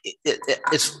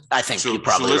 I think So- you're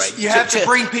probably so let's- right. You have to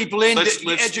bring people in Let's to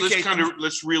educate them.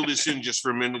 let's reel this in just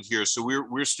for a minute here. So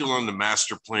we're still on the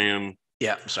master plan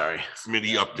Yeah, sorry.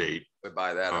 committee update. We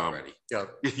buy that already. Yeah.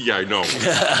 Yeah, I know.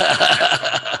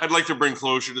 I'd like to bring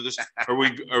closure to this.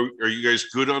 Are you guys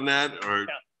good on that or?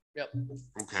 Yep.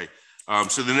 Okay.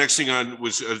 So the next thing on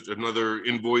was another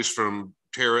invoice from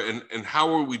Tara, and how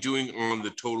are we doing on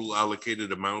the total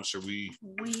allocated amounts? Are we?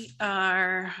 We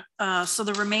are, so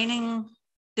the remaining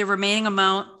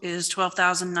amount is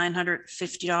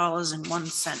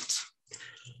 $12,950.01.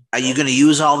 Are you going to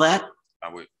use all that?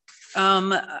 Are we?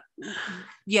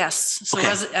 Yes, so Okay.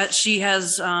 as she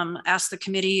has asked the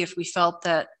committee if we felt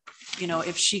that,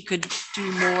 if she could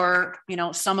do more,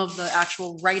 some of the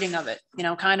actual writing of it,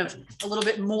 kind of a little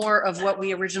bit more of what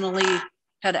we originally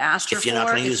had asked her for. If you're not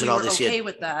going to use we it all were this okay year,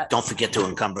 with that, don't forget to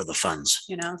encumber the funds.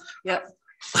 yep.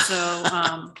 So,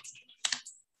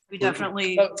 we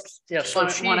definitely Yeah, so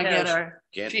she want to get has, our,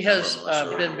 she has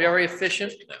been very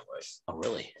efficient. Oh,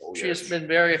 really? She has been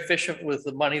very efficient with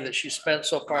the money that she spent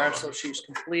so far, so she's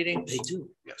completing. They do.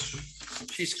 Yes.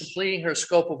 She's completing her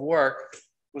scope of work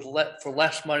with for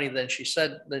less money than she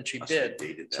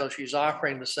did. So she's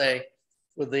offering to say,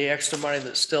 with the extra money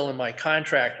that's still in my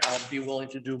contract, I'll be willing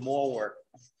to do more work.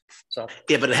 So,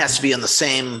 Yeah, but it has to be on the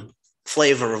same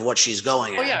flavor of what she's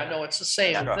going oh at. yeah, no, it's the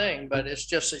same thing, but it's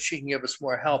just that she can give us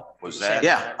more help. Was with the that- same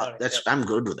Yeah, amount of money. I'm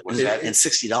good with Was it. that- And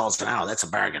 $60 an hour, that's a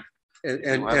bargain. And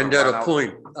You have at run a out-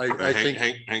 point, I think.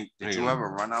 Did you have a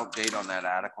run out date on that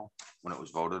article when it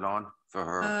was voted on for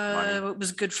her money? it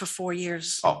was good for 4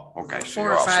 years. Oh, okay. so 4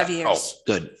 you're or all 5 set. years. Oh,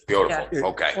 Good. beautiful. Yeah.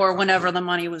 Okay. Or whenever the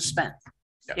money was spent.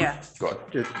 Yeah.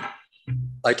 Good.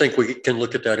 I think we can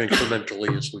look at that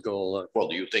incrementally as we go along. Well,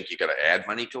 do you think you gotta add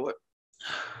money to it?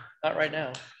 Not right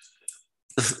now.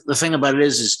 The thing about it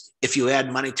is if you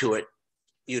add money to it,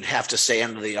 you'd have to stay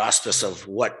under the auspice of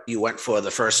what you went for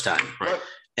the first time. Right.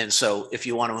 And so if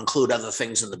you want to include other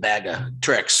things in the bag of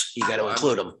tricks, you got to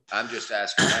include them. I'm just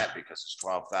asking that because it's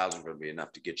 12,000 gonna be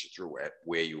enough to get you through at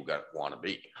where you wanna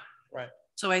be. Right.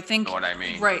 So I think. Know what I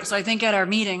mean? Right, so I think at our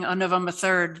meeting on November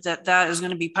 3rd, that is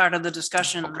going to be part of the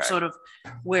discussion, Okay. sort of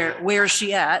where is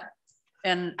she at?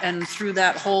 And through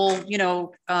that whole,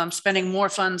 spending more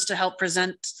funds to help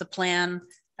present the plan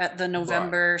at the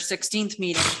November 16th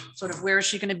meeting, sort of where is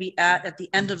she going to be at the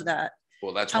end of that?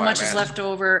 Well, that's How why much I'm is asking. left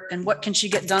over and what can she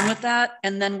get done with that?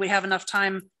 And then we have enough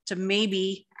time to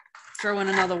maybe throw in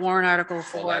another warrant article Well,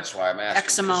 for that's why I'm asking.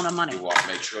 X amount of money. You want to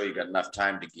make sure you got enough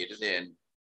time to get it in,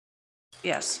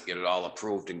 Yes, get it all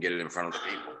approved and get it in front of the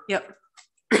people. yep.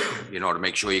 To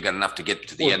make sure you got enough to get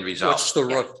to the end result. What's the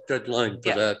rough deadline for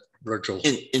Yeah. that, Virgil?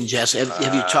 And Jess,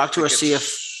 have you talked to her, see if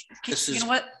this You is, know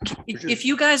what? If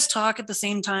you guys talk at the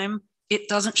same time, it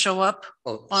doesn't show up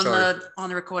Oh, on sorry. on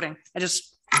the recording. I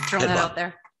just throwing Hey, that Bob. out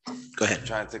there. go I'm ahead.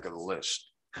 trying to think of the list.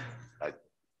 I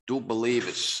do believe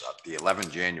it's the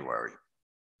 11th January.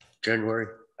 January?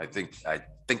 I think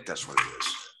that's what it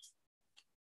is.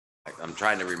 I'm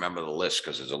trying to remember the list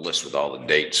because there's a list with all the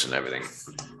dates and everything.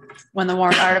 When the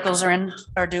warrant articles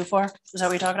are due for? Is that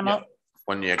what you're talking about?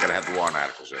 When you're gonna have the warrant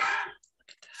articles in.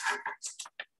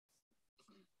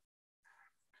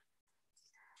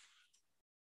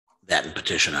 That and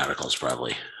petition articles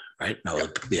probably, right? No,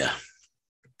 yeah.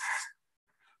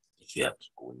 Yeah.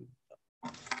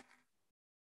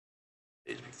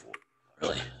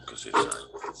 Really?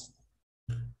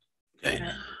 Okay.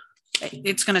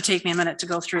 It's gonna take me a minute to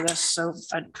go through this, so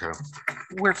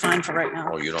we're fine for right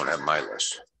now. Oh, you don't have my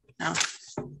list. No.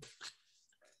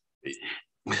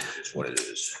 It's what it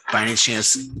is. By any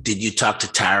chance, did you talk to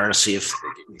Tara to see if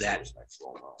that,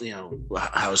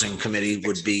 housing committee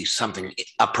would be something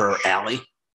up her alley?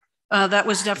 That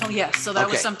was definitely, yes. So that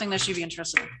was Okay. something that she'd be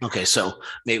interested in. Okay, so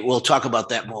maybe we'll talk about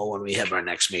that more when we have our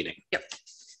next meeting. Yep.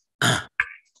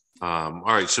 All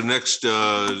right, so next,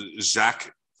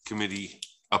 ZAC committee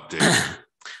update.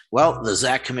 Well, the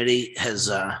ZAC committee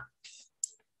has,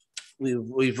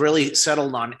 we've really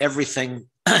settled on everything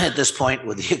at this point,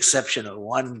 with the exception of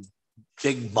one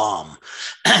big bomb.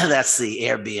 That's the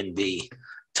Airbnb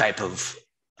type of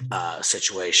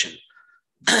situation.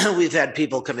 We've had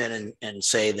people come in and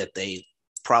say that they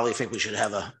probably think we should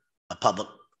have a public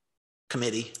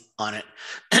committee on it.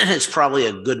 It's probably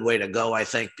a good way to go, I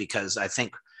think, because I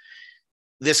think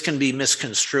this can be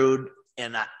misconstrued.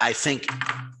 And I think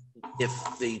if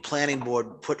the planning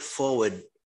board put forward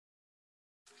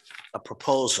a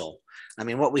proposal, I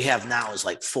mean, what we have now is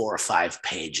like 4 or 5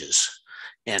 pages.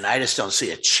 And I just don't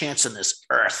see a chance in this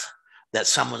earth that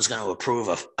someone's going to approve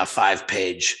a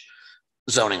 5-page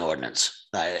zoning ordinance.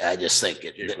 I just think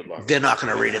they're not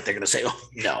going to read it. They're going to say, oh,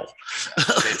 no.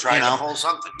 They try to pull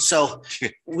something. So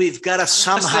we've got to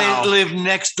somehow They live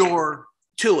next door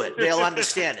to it. They'll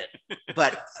understand it.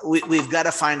 But we've got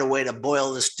to find a way to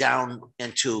boil this down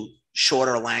into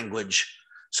shorter language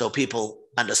so people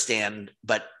understand,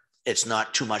 but it's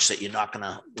not too much that you're not going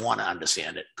to want to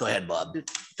understand it. Go ahead, Bob.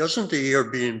 Doesn't the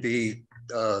Airbnb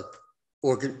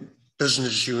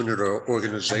business unit or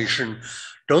organization,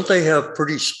 don't they have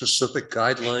pretty specific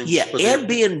guidelines? Yeah, for their-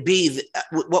 Airbnb,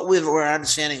 what we're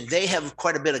understanding, they have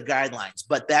quite a bit of guidelines,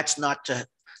 but that's not to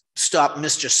stop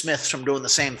Mr. Smith from doing the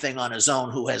same thing on his own,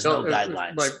 who has no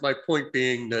guidelines. My point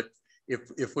being that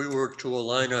if we were to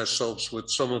align ourselves with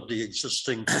some of the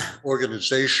existing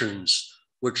organizations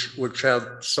which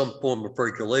have some form of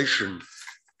regulation,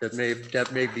 that may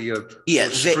be a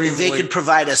they could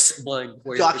provide us way to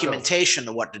go. documentation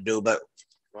of what to do, but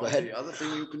go ahead. The other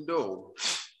thing you can do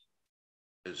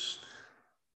is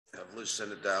have Liz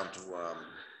send it down to the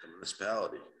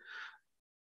municipality.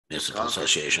 Municipal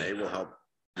association. They will help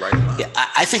write them out. Yeah,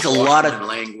 I think a lot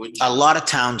language. of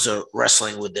towns are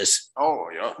wrestling with this. Oh,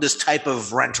 yeah. This type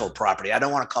of rental property. I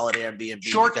don't want to call it Airbnb.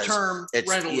 Short-term because it's-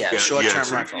 rental. Yeah, short-term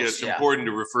rentals. Yeah, it's important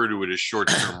to refer to it as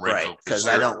short-term rental. Right, because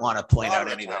I don't want to point out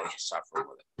anybody anybody. suffering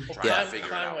with it. Yeah. Trying to figure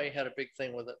it out. Conway had a big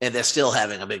thing with it. And they're still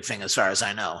having a big thing as far as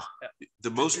I know.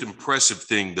 The most impressive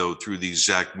thing, though, through these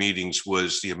ZAC meetings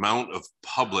was the amount of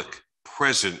public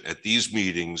present at these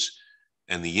meetings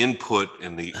and the input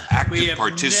and the active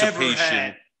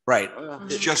participation. Right.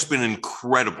 It's just been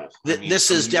incredible. I mean,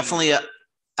 This is definitely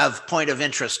of point of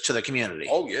interest to the community.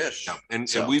 Oh, yes. Yeah, and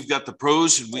So- we've got the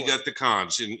pros and we got the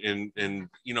cons, and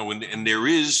you know, and there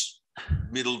is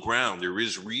middle ground, there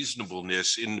is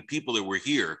reasonableness in the people that were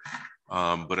here.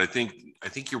 But I think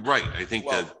you're right. I think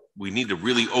that we need to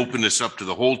really open this up to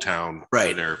the whole town.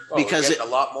 Right. There. Well, because a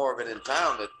lot more of it in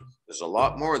town, that there's a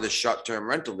lot more of this short-term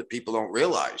rental that people don't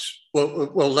realize.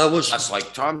 Well, that was. That's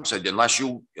like Tom said, unless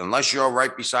you're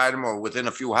right beside them or within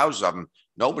a few houses of them,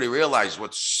 nobody realized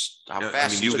how Yeah, I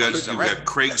fast. mean, you've got it's to rent.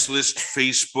 Craigslist,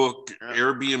 Facebook,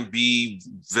 Airbnb,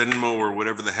 Venmo, or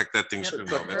whatever the heck that thing's.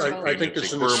 I think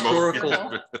there's an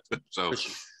historical. So.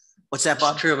 What's that,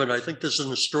 Bob? Chairman, I think there's an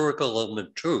historical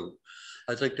element too.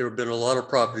 I think there have been a lot of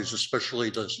properties, especially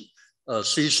the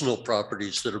seasonal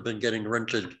properties, that have been getting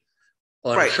rented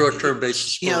on a short-term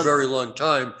basis for a very long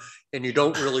time, and you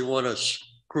don't really want to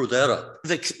screw that up.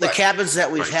 The cabins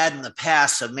that we've had in the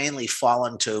past have mainly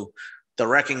fallen to the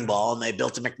wrecking ball, and they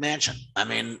built a McMansion. I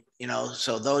mean, you know,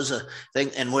 so those are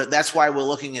things, and that's why we're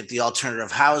looking at the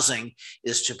alternative housing,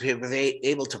 is to be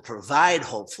able to provide,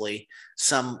 hopefully,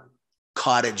 some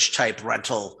cottage type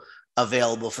rental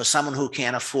available for someone who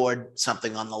can't afford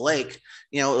something on the lake.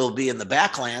 You know, it'll be in the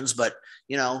backlands, but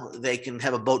you know, they can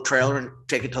have a boat trailer and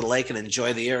take it to the lake and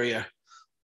enjoy the area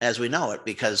as we know it,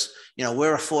 because, you know,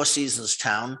 we're a Four Seasons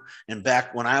town. And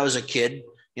back when I was a kid,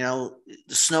 you know,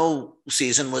 the snow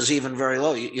season was even very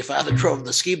low. Your father drove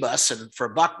the ski bus, and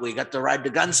for $1, we got to ride to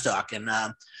Gunstock.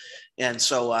 And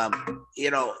so,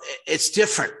 it's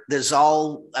different. There's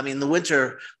all, I mean, the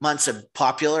winter months are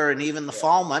popular and even the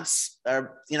fall months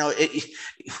are,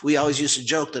 we always used to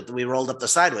joke that we rolled up the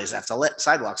sidewalks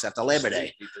after Labor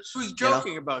Day. Who's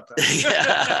joking about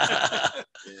that?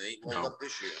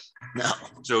 No.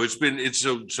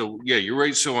 So yeah, you're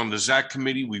right. So on the ZAC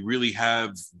committee, we really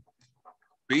have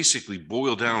basically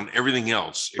boiled down everything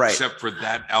else Right. except for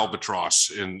that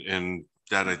albatross, and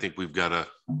that I think we've got to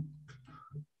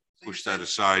push that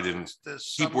aside and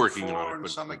There's keep some working for on it. and But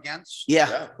some against.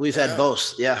 Yeah, we've had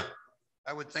both. Yeah.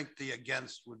 I would think the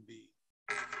against would be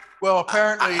Well, a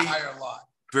apparently. higher lot.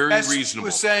 very Bess reasonable.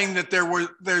 was saying that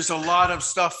there's a lot of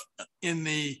stuff in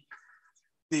the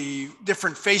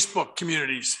different Facebook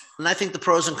communities. And I think the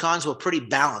pros and cons were pretty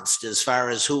balanced as far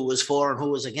as who was for and who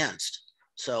was against.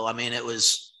 So, I mean, it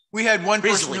was We had one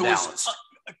person reasonably who was balanced.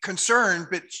 concerned,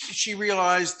 but she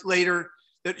realized later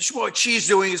that what she's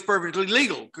doing is perfectly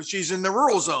legal because she's in the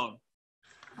rural zone.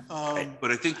 But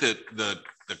I think that the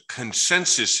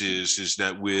consensus is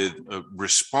that with a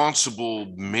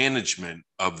responsible management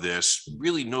of this,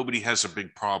 really nobody has a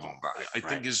big problem. I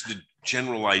think is the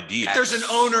general idea. If there's an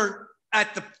owner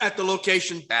at the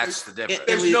location, That's the difference.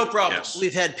 there's no problem. Yes.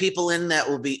 We've had people in that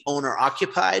will be owner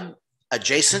occupied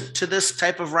adjacent to this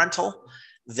type of rental.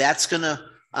 That's going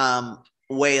to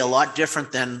weigh a lot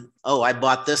different than, oh, I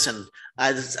bought this and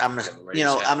I'm going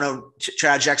to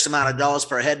charge X amount of dollars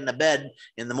per head in a bed.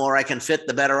 And the more I can fit,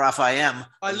 the better off I am.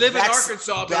 I live in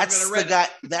Arkansas, but I'm That's gonna the rent guy.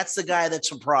 That's the guy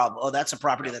that's a problem. Oh, that's a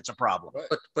property that's a problem.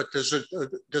 But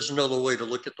there's another way to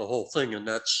look at the whole thing, and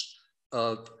that's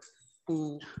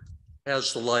who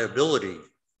has the liability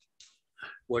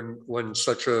when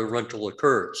such a rental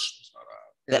occurs.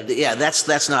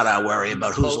 That's not our worry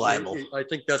about who's liable. I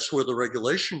think that's where the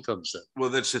regulation comes in. Well,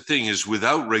 that's the thing is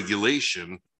without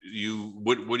regulation,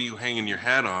 what are you hanging your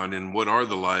hat on, and what are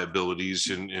the liabilities,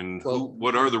 and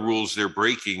what are the rules they're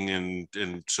breaking,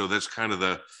 and so that's kind of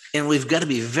the. And we've got to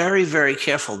be very, very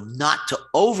careful not to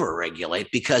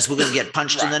over-regulate because we're going to get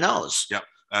punched in the nose. Yep,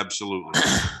 absolutely.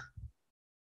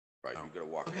 Right, you gotta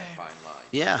walk that fine line.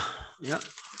 Yeah.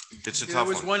 It's a There tough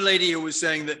was one. one lady who was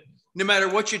saying that no matter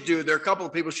what you do, there are a couple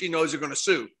of people she knows are going to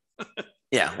sue.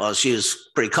 Yeah. Well, she was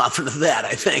pretty confident of that,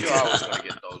 I think. You're always gonna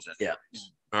get those in. Yeah.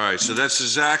 All right, so that's the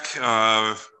Zach.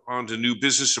 On to new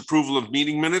business approval of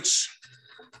meeting minutes.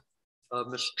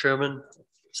 Mr. Chairman,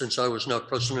 since I was not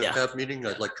present at that meeting,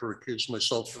 I'd like to recuse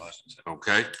myself.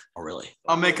 Okay. Oh, really?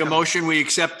 I'll make a motion. We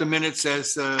accept the minutes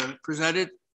as presented.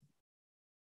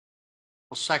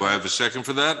 Do I have a second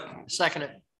for that? Second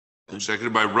it.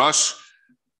 Seconded by Russ.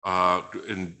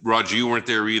 And Roger, you weren't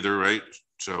there either, right?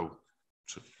 So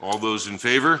all those in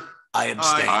favor? I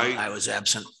abstained. Aye. I was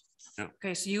absent.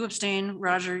 Okay, so you abstain,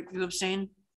 Roger, you abstain,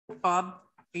 Bob,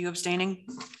 are you abstaining?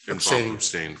 And Bob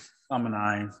abstained. I'm an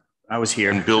aye. I was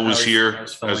here. And Bill was here I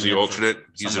was filling as the in for alternate.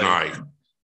 He's an aye.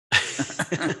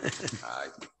 somebody.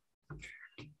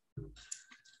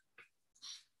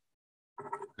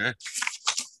 Okay.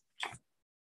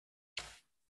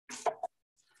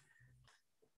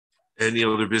 Any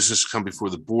other business come before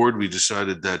the board? We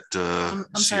decided that. I'm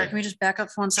sorry, can we just back up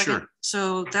for 1 second? Sure.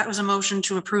 So that was a motion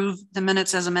to approve the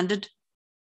minutes as amended?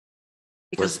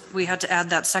 Because we had to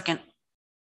add that second.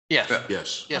 Yes.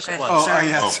 Yes. Yes, Okay. it was. Oh, Sorry.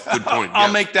 yes. Oh, good point. I'll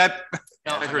Yeah. make that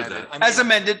I heard that. as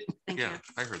amended. Yeah,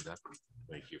 I heard that.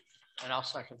 Thank you. And I'll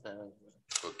second that.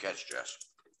 Good catch, Jess.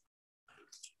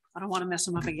 I don't want to mess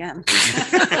them up again.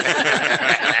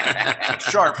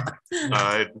 Sharp.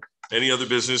 Any other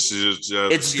business is?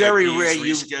 It's very CIP is rare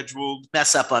you rescheduled.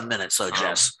 mess up on minutes, so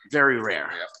Jess. Very rare.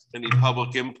 Any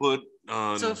public input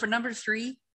on? So for number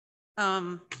 3,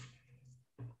 I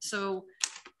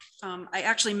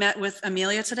actually met with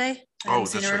Amelia today. I Oh, hadn't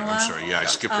seen that's her in right. a I'm while. sorry. Yeah, I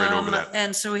skipped right over that.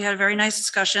 And so we had a very nice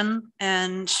discussion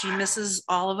and she misses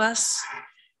all of us.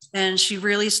 And she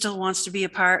really still wants to be a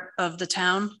part of the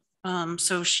town.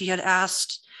 So she had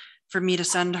asked for me to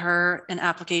send her an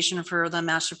application for the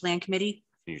master plan committee.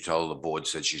 You tell her the board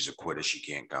said she's a quitter, she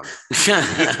can't come.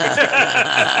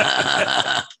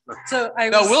 So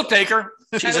we'll take her.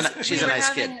 She's a nice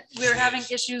kid. We were having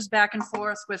issues back and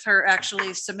forth with her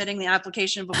actually submitting the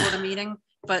application before the meeting,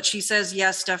 but she says,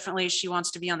 yes, definitely, she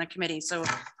wants to be on the committee. So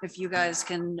if you guys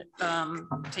can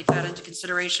take that into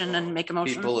consideration and make a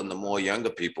motion. People and the more younger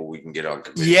people we can get on.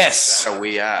 committee. Yes. That's how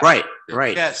we are. Right.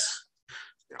 Yes.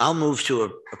 I'll move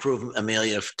to approve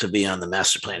Amelia to be on the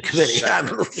master plan committee.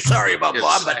 I'm sorry about Yes.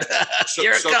 Bob, but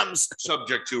here it comes.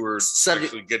 Subject to her Subject-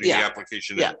 actually getting the yeah.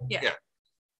 application. Yeah. in. Yeah.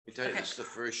 I tell you, this is the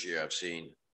first year I've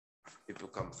seen people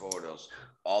come forward as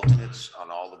alternates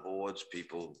on all the boards.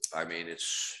 People, I mean,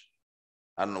 it's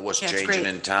I don't know what's Yeah, it's changing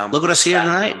great. in town. Look at us here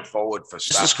tonight. Moving Forward for This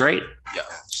stuff. is great. Yeah.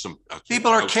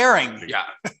 People are caring. Yeah.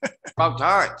 About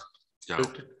time. Yeah.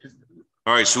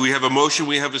 All right, so we have a motion,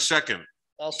 we have a second.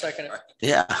 I'll second it.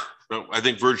 Yeah. So I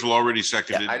think Virgil already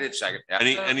seconded. I did second. Yeah.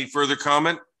 Any further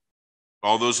comment?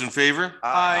 All those in favor?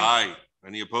 Aye. Aye.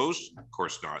 Any opposed? Of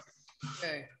course not.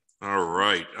 Okay. All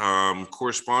right,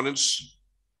 correspondence?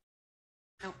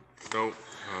 Nope.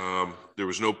 No, there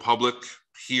was no public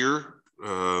here.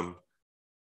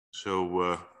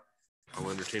 So I'll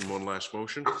entertain one last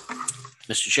motion.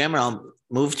 Mr. Chairman, I'll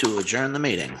move to adjourn the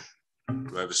meeting.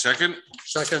 Do I have a second?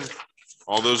 Second.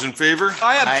 All those in favor?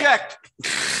 I object.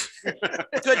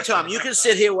 Good, Tom. You can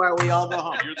sit here while we all go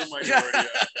home. You're the minority.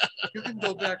 You can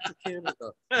go back to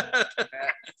Canada.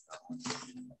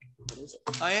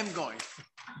 I am going.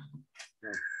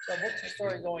 So what's the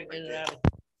story going in and out of